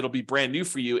because it'll be brand new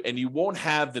for you, and you won't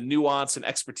have the nuance and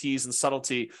expertise and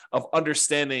subtlety of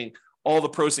understanding all the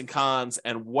pros and cons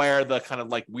and where the kind of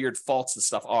like weird faults and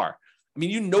stuff are. I mean,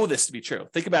 you know this to be true.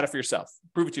 Think about it for yourself.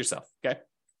 Prove it to yourself, okay?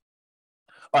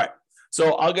 All right,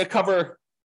 so I want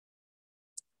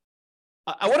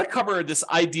to cover this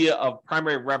idea of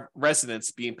primary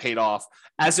residence being paid off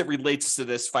as it relates to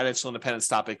this financial independence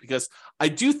topic, because I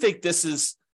do think this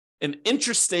is an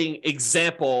interesting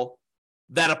example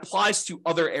that applies to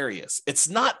other areas. It's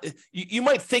not, you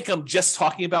might think I'm just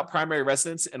talking about primary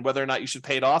residence and whether or not you should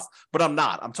pay it off, but I'm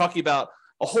not. I'm talking about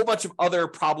a whole bunch of other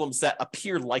problems that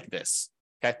appear like this,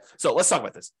 okay? So let's talk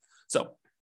about this. So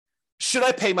should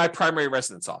I pay my primary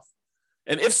residence off?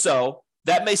 And if so,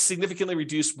 that may significantly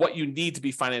reduce what you need to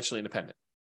be financially independent.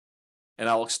 And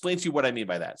I'll explain to you what I mean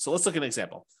by that. So let's look at an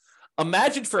example.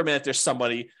 Imagine for a minute there's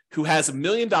somebody who has $1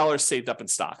 million saved up in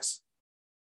stocks.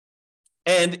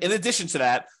 And in addition to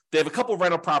that, they have a couple of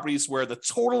rental properties where the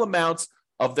total amount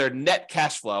of their net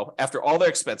cash flow after all their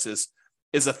expenses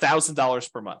is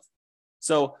 $1,000 per month.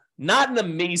 So not an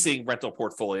amazing rental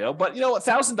portfolio, but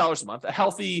 $1,000 a month, a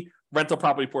healthy rental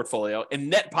property portfolio, and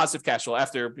net positive cash flow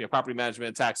after property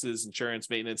management, taxes, insurance,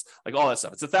 maintenance, like all that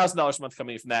stuff. It's $1,000 a month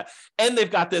coming in from that. And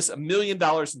they've got this $1 million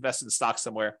invested in stock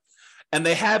somewhere. And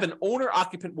they have an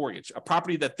owner-occupant mortgage, a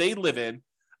property that they live in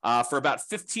for about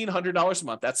 $1,500 a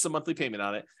month. That's the monthly payment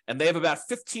on it. And they have about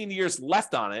 15 years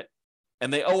left on it,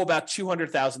 and they owe about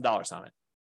 $200,000 on it.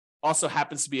 Also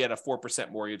happens to be at a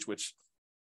 4% mortgage, which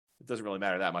it doesn't really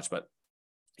matter that much, but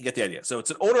you get the idea. So it's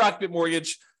an owner-occupant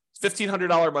mortgage,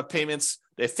 $1,500 a month payments.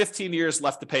 They have 15 years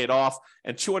left to pay it off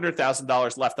and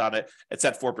 $200,000 left on it. It's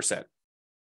at 4%.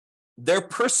 Their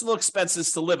personal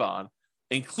expenses to live on,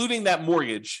 including that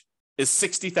mortgage, is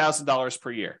 $60,000 per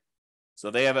year.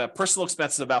 So they have a personal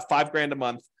expense of about $5,000 a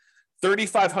month.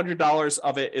 $3,500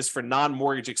 of it is for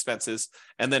non-mortgage expenses.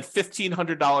 And then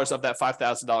 $1,500 of that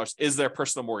 $5,000 is their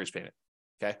personal mortgage payment.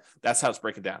 Okay. That's how it's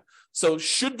breaking down. So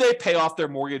should they pay off their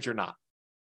mortgage or not?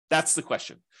 That's the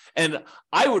question. And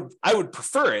I would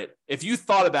prefer it if you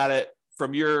thought about it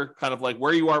from your kind of like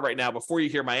where you are right now before you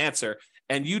hear my answer,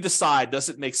 and you decide, does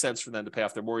it make sense for them to pay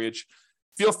off their mortgage?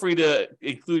 Feel free to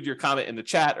include your comment in the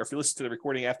chat, or if you listen to the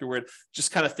recording afterward,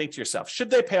 just kind of think to yourself,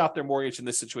 should they pay off their mortgage in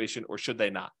this situation or should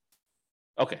they not?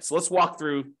 Okay, so let's walk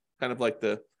through kind of like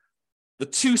the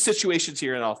two situations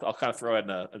here, and I'll kind of throw in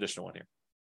an additional one here.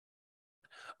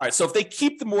 All right, so if they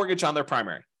keep the mortgage on their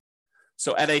primary,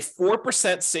 so at a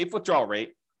 4% safe withdrawal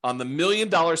rate on the $1 million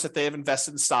that they have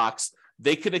invested in stocks,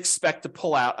 they could expect to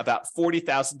pull out about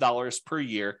 $40,000 per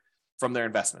year from their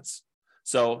investments.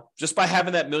 So just by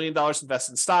having that $1 million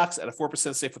invested in stocks at a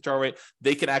 4% safe withdrawal rate,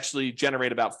 they can actually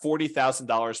generate about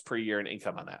 $40,000 per year in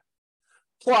income on that.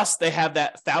 Plus, they have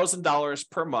that $1,000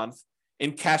 per month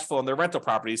in cash flow on their rental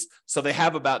properties. So they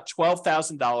have about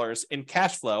 $12,000 in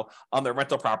cash flow on their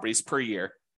rental properties per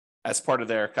year as part of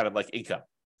their kind of like income.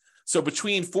 So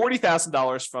between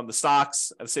 $40,000 from the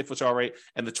stocks at a safe withdrawal rate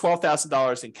and the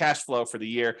 $12,000 in cash flow for the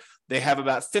year, they have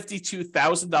about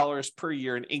 $52,000 per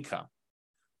year in income.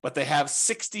 But they have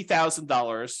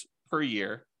 $60,000 per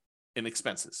year in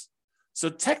expenses. So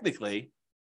technically,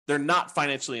 they're not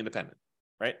financially independent,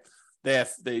 right?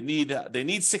 They need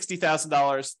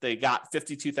 $60,000. They got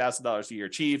 $52,000 a year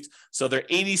achieved. So they're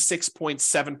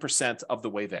 86.7% of the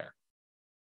way there.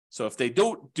 So if they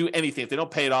don't do anything, if they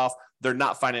don't pay it off, they're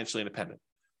not financially independent.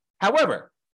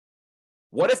 However,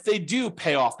 what if they do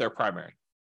pay off their primary?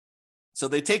 So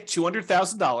they take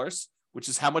 $200,000, which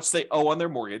is how much they owe on their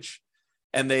mortgage,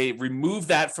 and they remove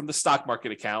that from the stock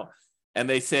market account. And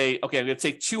they say, okay, I'm going to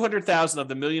take $200,000 of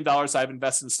the $1 million I've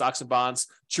invested in stocks and bonds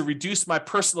to reduce my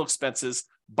personal expenses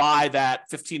by that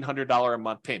 $1,500 a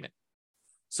month payment.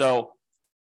 So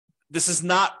this is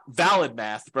not valid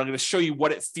math, but I'm going to show you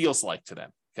what it feels like to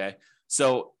them. Okay.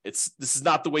 So this is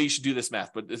not the way you should do this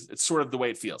math, but it's sort of the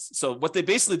way it feels. So what they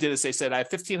basically did is they said, I have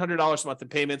 $1,500 a month in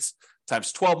payments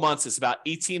times 12 months is about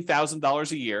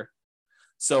 $18,000 a year.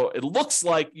 So it looks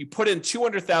like you put in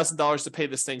 $200,000 to pay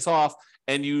this things off,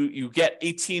 and you get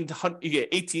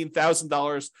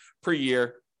 $18,000 per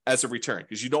year as a return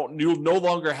because you'll no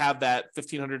longer have that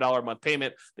 $1,500 a month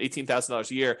payment, the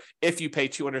 $18,000 a year. If you pay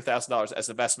 $200,000 as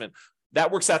investment,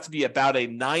 that works out to be about a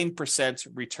 9%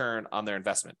 return on their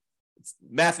investment.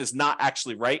 Math is not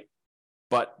actually right,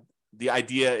 but the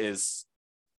idea is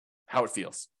how it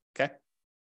feels. Okay.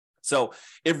 So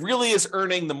it really is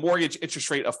earning the mortgage interest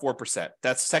rate of 4%.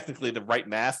 That's technically the right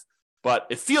math, but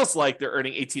it feels like they're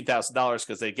earning $18,000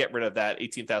 because they get rid of that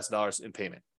 $18,000 in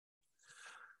payment.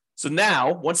 So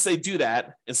now, once they do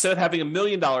that, instead of having $1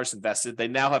 million invested, they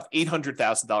now have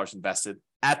 $800,000 invested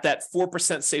at that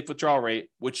 4% safe withdrawal rate,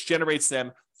 which generates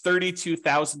them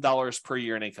 $32,000 per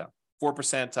year in income.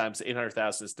 4% times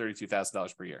 800,000 is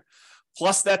 $32,000 per year.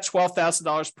 Plus that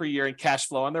 $12,000 per year in cash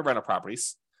flow on their rental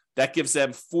properties. That gives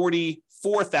them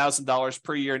 $44,000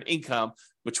 per year in income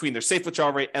between their safe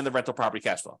withdrawal rate and the rental property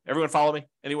cash flow. Everyone follow me?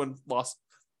 Anyone lost?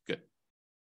 Good.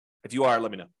 If you are,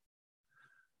 let me know.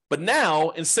 But now,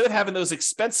 instead of having those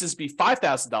expenses be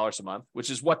 $5,000 a month, which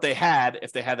is what they had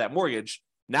if they had that mortgage,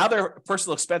 now their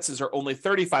personal expenses are only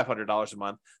 $3,500 a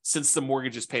month since the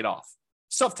mortgage is paid off.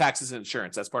 Still have taxes and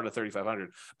insurance. That's part of the $3,500.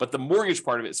 But the mortgage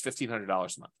part of it is $1,500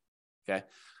 a month. Okay.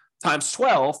 Times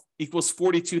 12 equals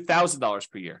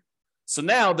 $42,000 per year. So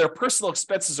now their personal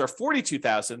expenses are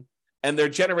 $42,000 and they're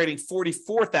generating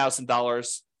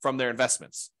 $44,000 from their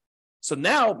investments. So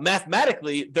now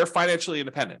mathematically, they're financially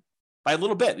independent by a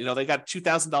little bit. They got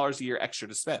 $2,000 a year extra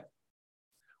to spend,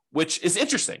 which is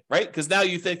interesting, right? Because now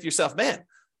you think to yourself, man,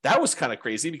 that was kind of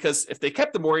crazy because if they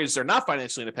kept the mortgage, they're not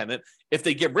financially independent. If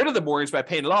they get rid of the mortgage by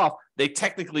paying it off, they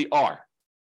technically are.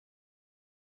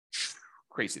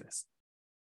 Craziness.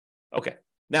 Okay.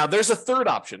 Now there's a third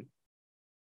option.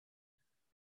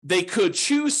 They could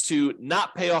choose to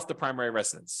not pay off the primary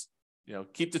residence,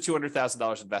 keep the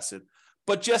 $200,000 invested,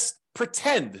 but just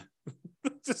pretend,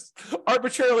 just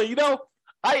arbitrarily,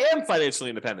 I am financially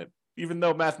independent, even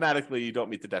though mathematically you don't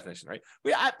meet the definition, right?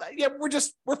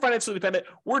 We're financially independent.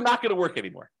 We're not going to work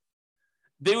anymore.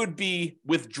 They would be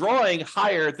withdrawing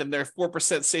higher than their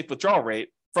 4% safe withdrawal rate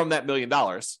from that $1 million,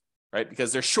 right?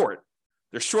 Because they're short.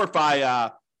 They're short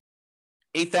by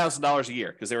 $8,000 a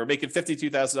year because they were making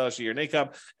 $52,000 a year in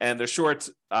income, and they're short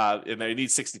and they need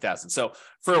 $60,000. So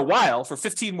for a while, for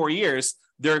 15 more years,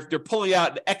 they're pulling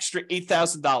out an extra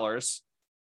 $8,000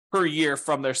 per year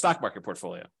from their stock market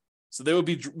portfolio. So they would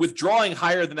be withdrawing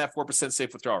higher than that 4%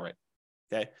 safe withdrawal rate.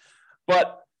 Okay,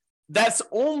 but that's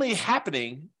only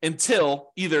happening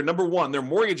until either number one, their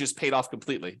mortgage is paid off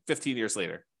completely 15 years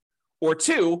later, or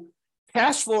two,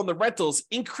 cash flow in the rentals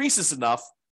increases enough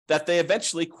that they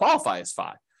eventually qualify as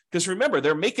FI. Because remember,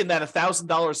 they're making that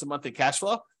 $1,000 a month in cash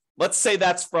flow. Let's say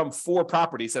that's from 4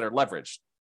 properties that are leveraged.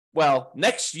 Well,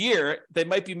 next year, they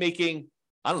might be making,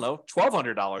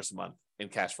 $1,200 a month in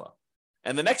cash flow.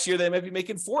 And the next year, they might be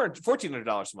making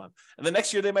 $1,400 a month. And the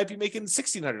next year, they might be making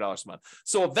 $1,600 a month.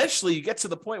 So eventually, you get to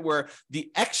the point where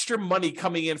the extra money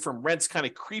coming in from rents kind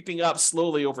of creeping up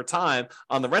slowly over time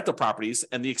on the rental properties,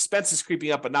 and the expenses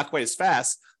creeping up, but not quite as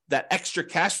fast. That extra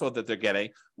cash flow that they're getting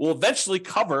will eventually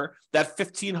cover that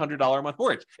 $1,500 a month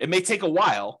mortgage. It may take a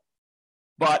while,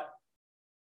 but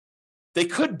they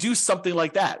could do something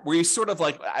like that, where you sort of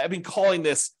I've been calling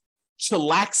this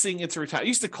chillaxing into retirement. I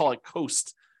used to call it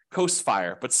coast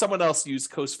fire, but someone else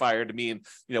used coast fire to mean,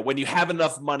 when you have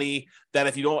enough money that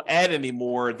if you don't add any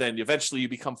more, then eventually you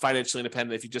become financially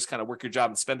independent if you just kind of work your job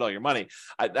and spend all your money.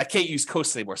 I can't use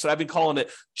coast anymore. So I've been calling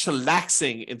it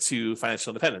chillaxing into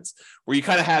financial independence, where you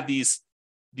kind of have these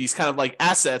kind of like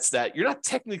assets that you're not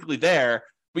technically there,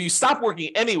 but you stop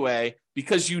working anyway,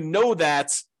 because you know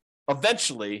that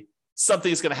eventually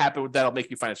something is going to happen that'll make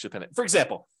you financially independent. For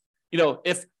example,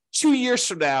 if 2 years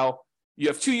from now, you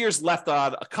have 2 years left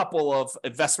on a couple of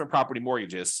investment property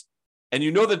mortgages, and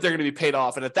you know that they're going to be paid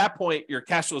off. And at that point, your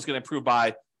cash flow is going to improve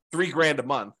by $3,000 a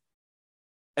month.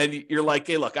 And you're like,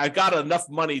 hey, look, I've got enough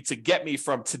money to get me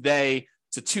from today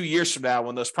to 2 years from now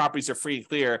when those properties are free and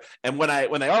clear. And when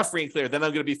they are free and clear, then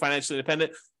I'm going to be financially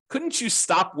independent. Couldn't you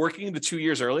stop working the 2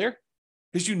 years earlier?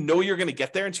 Because you know you're going to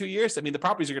get there in 2 years. I mean, the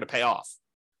properties are going to pay off,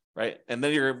 right? And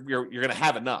then you're going to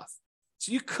have enough.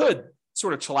 So you could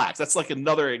sort of chillax. That's like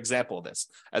another example of this,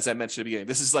 as I mentioned at the beginning.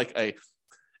 This is like a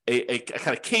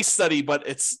kind of case study, but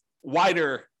it's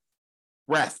wider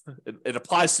breadth. It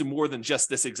applies to more than just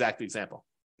this exact example.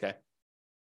 Okay.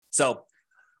 So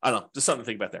I don't know, just something to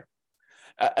think about there.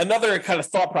 Another kind of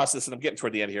thought process, and I'm getting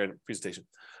toward the end here in the presentation.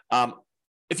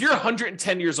 If you're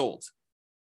 110 years old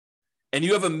and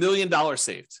you have $1 million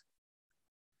saved,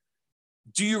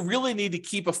 do you really need to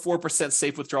keep a 4%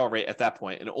 safe withdrawal rate at that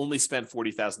point and only spend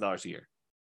 $40,000 a year?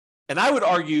 And I would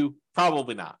argue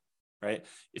probably not. right?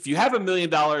 If you have $1 million,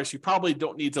 you probably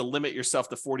don't need to limit yourself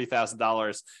to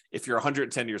 $40,000 if you're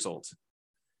 110 years old.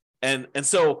 And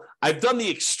so I've done the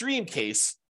extreme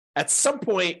case. At some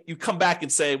point, you come back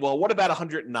and say, well, what about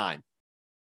 109?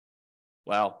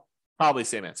 Well, probably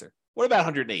same answer. What about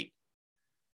 108?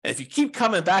 And if you keep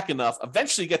coming back enough,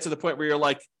 eventually you get to the point where you're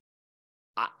like,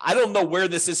 I don't know where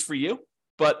this is for you,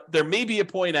 but there may be a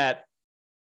point at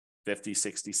 50,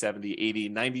 60, 70, 80,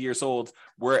 90 years old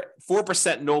where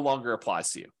 4% no longer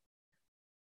applies to you.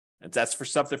 And that's for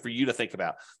something for you to think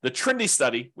about. The Trinity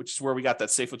study, which is where we got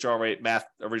that safe withdrawal rate math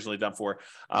originally done for,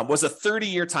 was a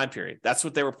 30-year time period. That's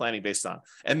what they were planning based on.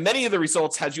 And many of the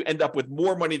results had you end up with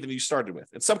more money than you started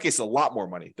with. In some cases, a lot more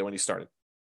money than when you started.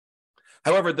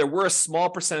 However, there were a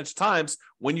small percentage of times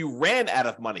when you ran out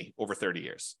of money over 30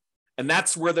 years. And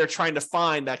that's where they're trying to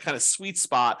find that kind of sweet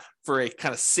spot for a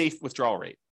kind of safe withdrawal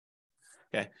rate.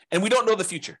 Okay. And we don't know the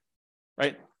future,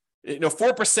 right?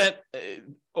 4%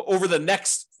 over the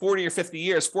next 40 or 50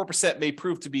 years, 4% may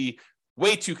prove to be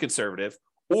way too conservative,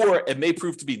 or it may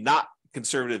prove to be not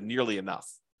conservative nearly enough.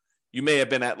 You may have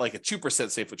been at like a 2%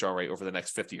 safe withdrawal rate over the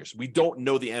next 50 years. We don't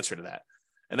know the answer to that.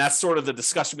 And that's sort of the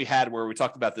discussion we had where we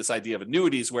talked about this idea of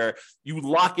annuities, where you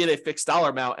lock in a fixed dollar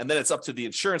amount and then it's up to the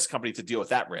insurance company to deal with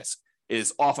that risk. It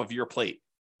is off of your plate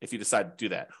if you decide to do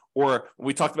that. Or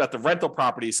we talked about the rental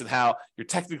properties and how you're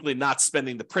technically not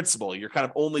spending the principal. You're kind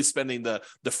of only spending the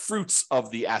fruits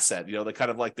of the asset, the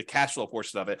kind of like the cash flow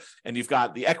portion of it. And you've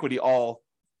got the equity all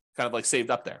kind of like saved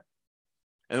up there.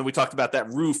 And then we talked about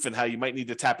that roof and how you might need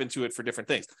to tap into it for different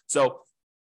things. So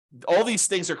all these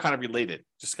things are kind of related,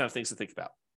 just kind of things to think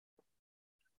about.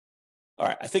 All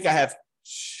right, I think I have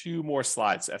 2 more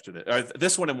slides after this, or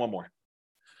this one and one more.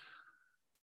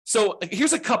 So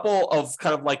here's a couple of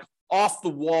kind of like off the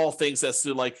wall things as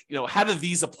to like, how do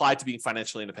these apply to being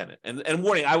financially independent? And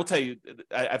warning, I will tell you,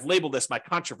 I've labeled this my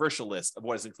controversial list of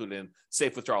what is included in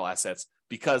safe withdrawal assets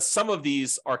because some of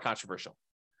these are controversial.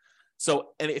 So,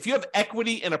 and if you have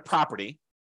equity in a property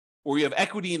or you have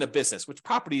equity in a business, which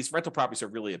rental properties are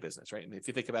really a business, right? And if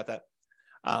you think about that,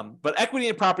 but equity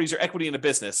in properties or equity in a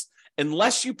business,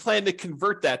 unless you plan to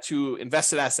convert that to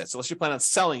invested assets, unless you plan on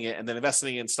selling it and then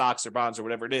investing in stocks or bonds or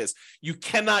whatever it is, you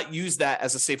cannot use that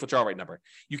as a safe withdrawal rate number.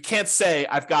 You can't say,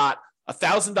 I've got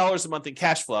 $1,000 a month in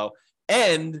cash flow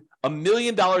and $1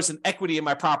 million in equity in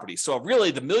my property. So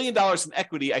really the $1 million in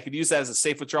equity, I could use that as a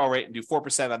safe withdrawal rate and do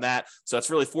 4% on that. So that's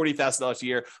really $40,000 a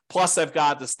year. Plus I've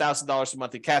got this $1,000 a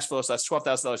month in cash flow. So that's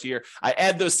 $12,000 a year. I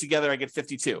add those together, I get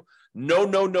 52.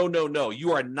 No.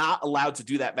 You are not allowed to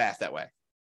do that math that way.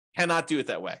 Cannot do it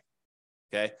that way.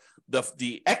 Okay.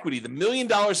 The equity, the $1 million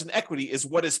in equity is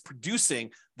what is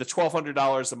producing the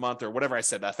 $1,200 a month or whatever I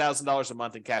said, $1,000 a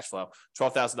month in cash flow,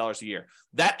 $12,000 a year.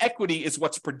 That equity is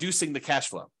what's producing the cash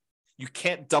flow. You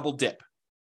can't double dip.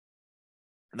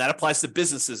 And that applies to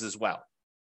businesses as well.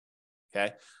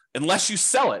 Okay. Unless you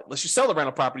sell the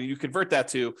rental property, you convert that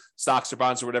to stocks or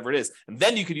bonds or whatever it is. And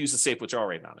then you could use a safe withdrawal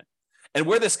rate on it. And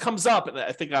where this comes up, and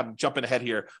I think I'm jumping ahead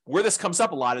here, where this comes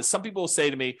up a lot is some people will say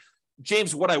to me,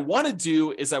 James, what I want to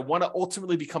do is I want to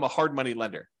ultimately become a hard money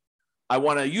lender. I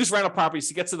want to use rental properties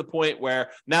to get to the point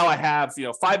where now I have,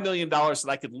 $5 million that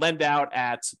I could lend out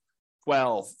at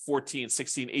 12, 14,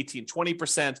 16, 18,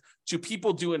 20% to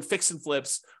people doing fix and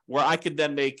flips where I could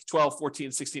then make 12,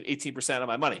 14, 16, 18% of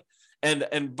my money.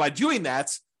 And by doing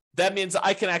that, that means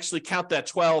I can actually count that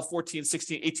 12, 14,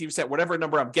 16, 18%, whatever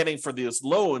number I'm getting for those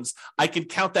loans, I can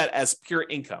count that as pure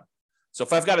income. So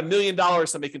if I've got $1 million,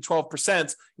 I'm making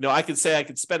 12%, I can say I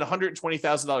could spend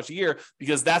 $120,000 a year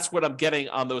because that's what I'm getting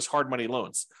on those hard money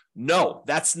loans. No,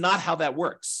 that's not how that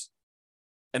works.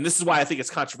 And this is why I think it's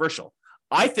controversial.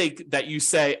 I think that you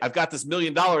say, I've got this $1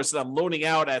 million that I'm loaning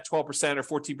out at 12%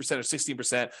 or 14% or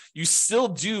 16%. You still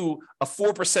do a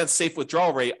 4% safe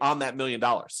withdrawal rate on that $1 million.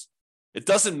 It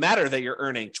doesn't matter that you're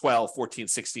earning 12, 14,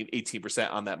 16,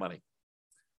 18% on that money.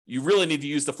 You really need to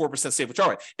use the 4% safe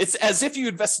withdrawal rate. It's as if you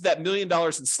invested that $1 million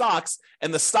in stocks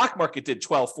and the stock market did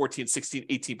 12, 14, 16,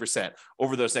 18%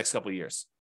 over those next couple of years.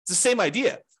 It's the same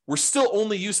idea. We're still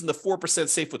only using the 4%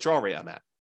 safe withdrawal rate on that.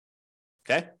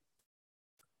 Okay?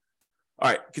 All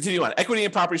right, continue on. Equity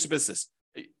in properties or business.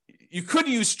 You could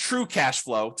use true cash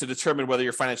flow to determine whether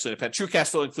you're financially independent. True cash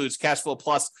flow includes cash flow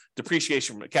plus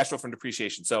depreciation, cash flow from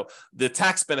depreciation. So the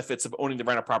tax benefits of owning the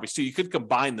rental properties too, you could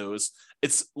combine those.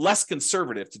 It's less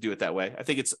conservative to do it that way. I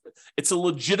think it's a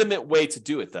legitimate way to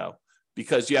do it though,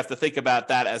 because you have to think about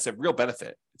that as a real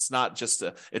benefit. It's not just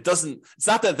it's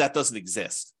not that doesn't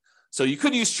exist. So you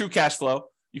could use true cash flow.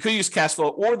 You could use cash flow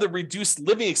or the reduced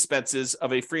living expenses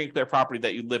of a free and clear property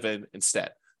that you live in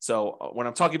instead. So when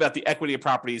I'm talking about the equity of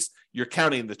properties, you're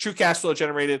counting the true cash flow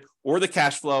generated or the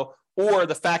cash flow or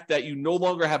the fact that you no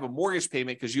longer have a mortgage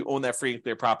payment because you own that free and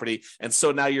clear property. And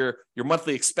so now your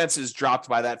monthly expenses dropped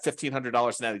by that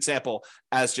 $1,500 in that example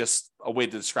as just a way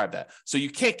to describe that. So you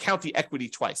can't count the equity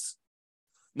twice.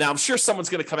 Now, I'm sure someone's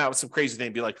going to come out with some crazy thing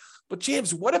and be like, but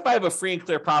James, what if I have a free and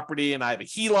clear property and I have a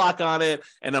HELOC on it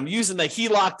and I'm using the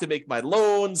HELOC to make my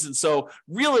loans? And so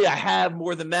really I have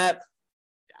more than that.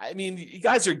 I mean, you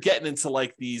guys are getting into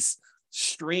like these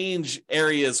strange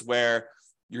areas where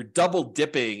you're double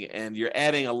dipping and you're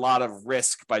adding a lot of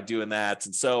risk by doing that.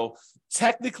 And so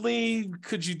technically,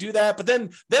 could you do that? But then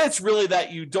it's really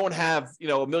that you don't have,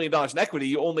 $1 million in equity.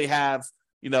 You only have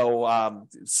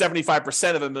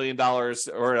 75% of $1 million,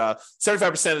 or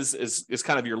 75% is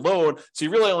kind of your loan. So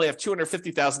you really only have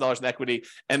 $250,000 in equity.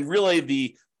 And really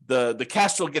the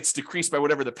cash flow gets decreased by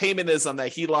whatever the payment is on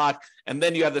that HELOC. And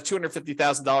then you have the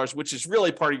 $250,000, which is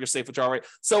really part of your safe withdrawal rate.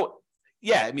 So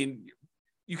yeah, I mean,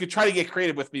 you could try to get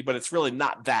creative with me, but it's really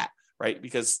not that, right?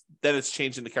 Because then it's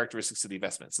changing the characteristics of the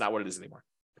investment. It's not what it is anymore.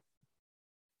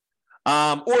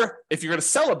 Or if you're going to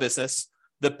sell a business,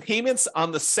 the payments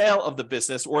on the sale of the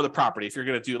business or the property, if you're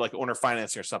going to do like owner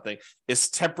financing or something, is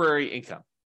temporary income.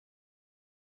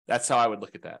 That's how I would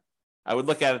look at that. I would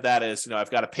look at it that as,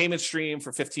 I've got a payment stream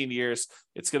for 15 years.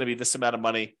 It's going to be this amount of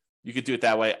money. You could do it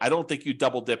that way. I don't think you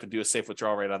double dip and do a safe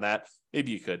withdrawal rate on that.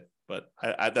 Maybe you could, but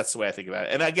that's the way I think about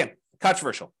it. And again,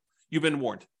 controversial. You've been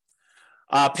warned.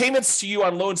 Payments to you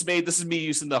on loans made. This is me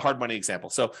using the hard money example.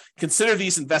 So consider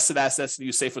these invested assets and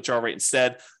use safe withdrawal rate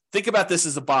instead. Think about this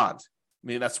as a bond. I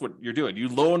mean, that's what you're doing. You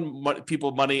loan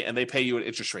people money and they pay you an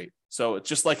interest rate. So it's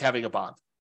just like having a bond.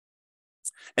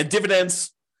 And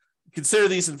dividends, consider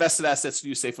these invested assets and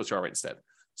use safe withdrawal rate instead.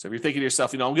 So if you're thinking to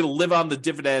yourself, I'm going to live on the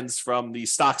dividends from the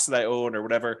stocks that I own or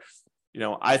whatever,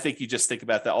 I think you just think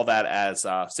about all that as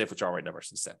safe withdrawal rate numbers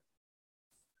instead.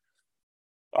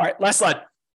 All right, last slide.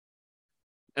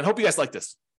 And hope you guys like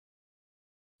this.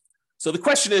 So the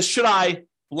question is, should I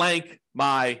blank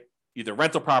my either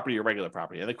rental property or regular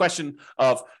property? And the question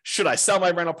of, should I sell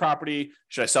my rental property?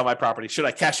 Should I sell my property? Should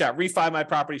I cash out, refi my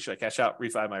property? Should I cash out,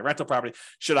 refi my rental property?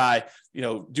 Should I,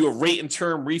 do a rate and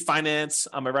term refinance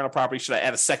on my rental property? Should I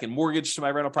add a second mortgage to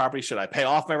my rental property? Should I pay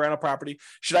off my rental property?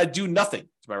 Should I do nothing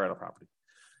to my rental property?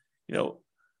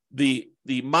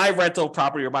 The my rental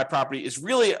property or my property is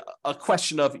really a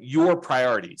question of your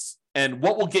priorities and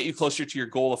what will get you closer to your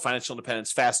goal of financial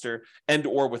independence faster and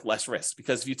or with less risk.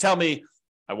 Because if you tell me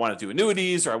I want to do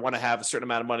annuities or I want to have a certain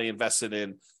amount of money invested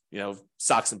in,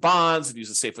 stocks and bonds and use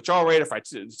a safe withdrawal rate, if I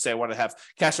say I want to have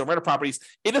cash on rental properties,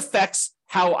 it affects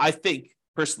how I think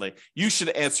personally you should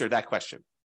answer that question.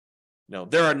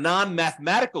 There are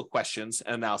non-mathematical questions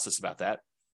and analysis about that,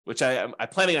 which I'm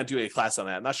planning on doing a class on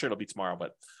that. I'm not sure it'll be tomorrow,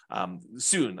 but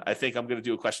soon. I think I'm going to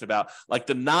do a question about like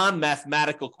the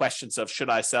non-mathematical questions of should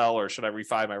I sell or should I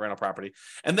refi my rental property?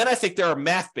 And then I think there are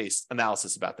math-based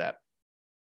analysis about that.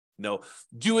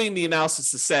 Doing the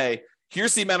analysis to say,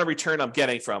 here's the amount of return I'm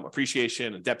getting from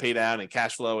appreciation and debt pay down and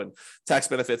cash flow and tax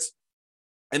benefits.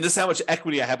 And this is how much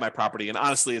equity I have in my property. And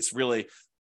honestly, it's really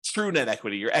true net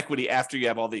equity, your equity after you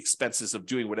have all the expenses of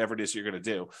doing whatever it is you're going to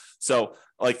do. So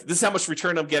like this is how much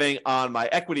return I'm getting on my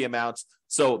equity amounts.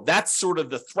 So that's sort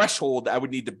of the threshold I would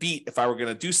need to beat if I were going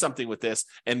to do something with this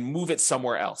and move it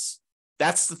somewhere else.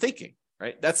 That's the thinking,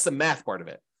 right? That's the math part of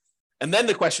it. And then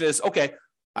the question is, okay,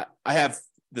 I have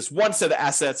this one set of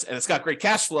assets and it's got great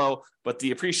cash flow, but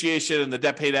the appreciation and the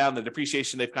debt pay down, the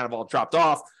depreciation, they've kind of all dropped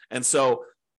off. And so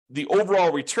the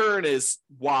overall return is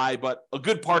Y, but a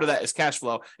good part of that is cash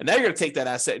flow. And now you're going to take that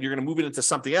asset and you're going to move it into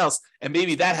something else. And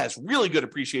maybe that has really good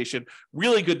appreciation,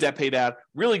 really good debt pay down,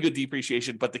 really good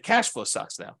depreciation, but the cash flow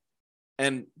sucks now.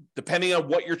 And depending on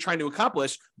what you're trying to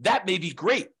accomplish, that may be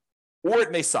great or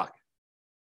it may suck,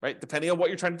 right? Depending on what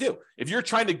you're trying to do. If you're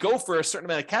trying to go for a certain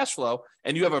amount of cash flow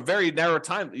and you have a very narrow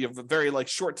time, you have a very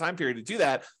short time period to do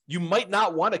that, you might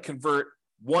not want to convert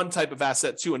one type of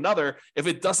asset to another if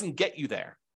it doesn't get you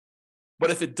there. But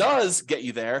if it does get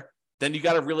you there, then you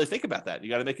got to really think about that. You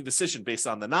got to make a decision based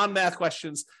on the non-math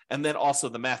questions and then also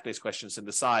the math-based questions and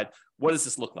decide, what does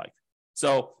this look like?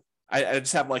 So I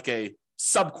just have like a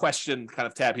sub-question kind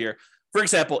of tab here. For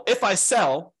example, if I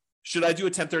sell, should I do a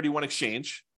 1031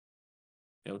 exchange?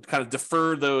 Kind of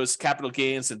defer those capital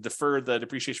gains and defer the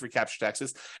depreciation recapture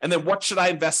taxes. And then what should I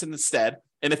invest in instead?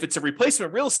 And if it's a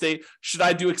replacement real estate, should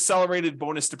I do accelerated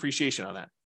bonus depreciation on that?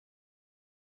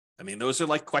 I mean, those are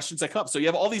like questions that come up. So you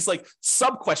have all these like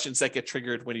sub questions that get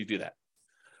triggered when you do that.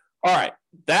 All right.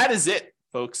 That is it,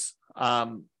 folks.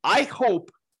 I hope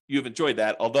you've enjoyed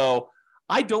that, although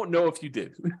I don't know if you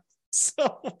did.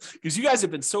 So, because you guys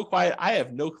have been so quiet, I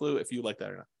have no clue if you like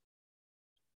that or not.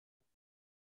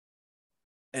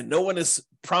 And no one is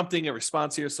prompting a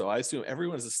response here, so I assume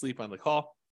everyone is asleep on the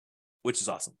call, which is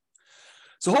awesome.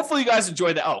 So hopefully you guys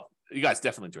enjoyed that. Oh, you guys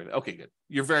definitely enjoyed it. Okay, good.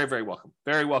 You're very, very welcome.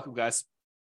 Very welcome, guys.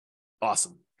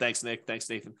 Awesome. Thanks, Nick. Thanks,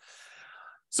 Nathan.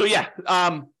 So yeah,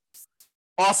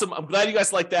 awesome. I'm glad you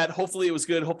guys liked that. Hopefully it was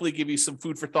good. Hopefully give you some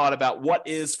food for thought about what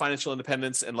is financial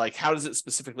independence and like how does it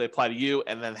specifically apply to you,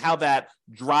 and then how that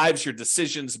drives your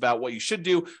decisions about what you should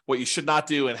do, what you should not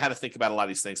do, and how to think about a lot of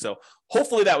these things. So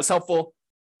hopefully that was helpful.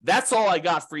 That's all I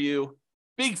got for you.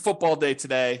 Big football day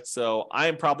today. So I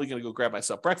am probably going to go grab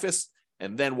myself breakfast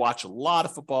and then watch a lot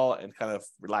of football and kind of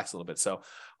relax a little bit. So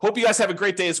hope you guys have a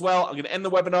great day as well. I'm going to end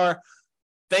the webinar.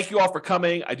 Thank you all for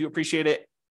coming. I do appreciate it.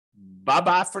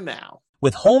 Bye-bye for now.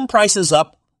 With home prices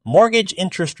up, mortgage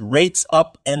interest rates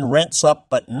up, and rents up,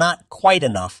 but not quite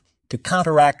enough to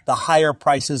counteract the higher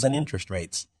prices and interest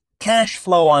rates, cash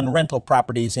flow on rental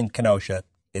properties in Kenosha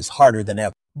is harder than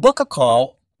ever. Book a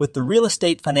call with the Real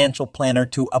Estate Financial Planner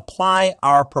to apply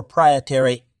our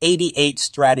proprietary 88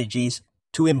 strategies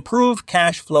to improve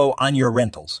cash flow on your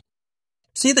rentals.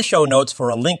 See the show notes for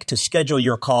a link to schedule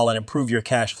your call and improve your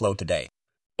cash flow today.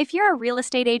 If you're a real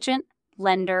estate agent,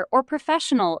 lender, or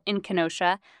professional in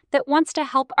Kenosha that wants to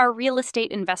help our real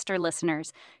estate investor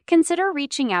listeners, consider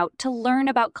reaching out to learn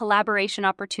about collaboration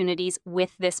opportunities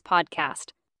with this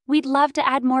podcast. We'd love to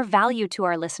add more value to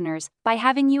our listeners by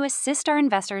having you assist our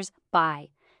investors buy,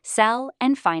 sell,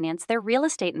 and finance their real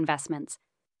estate investments.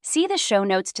 See the show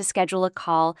notes to schedule a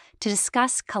call to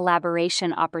discuss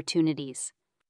collaboration opportunities.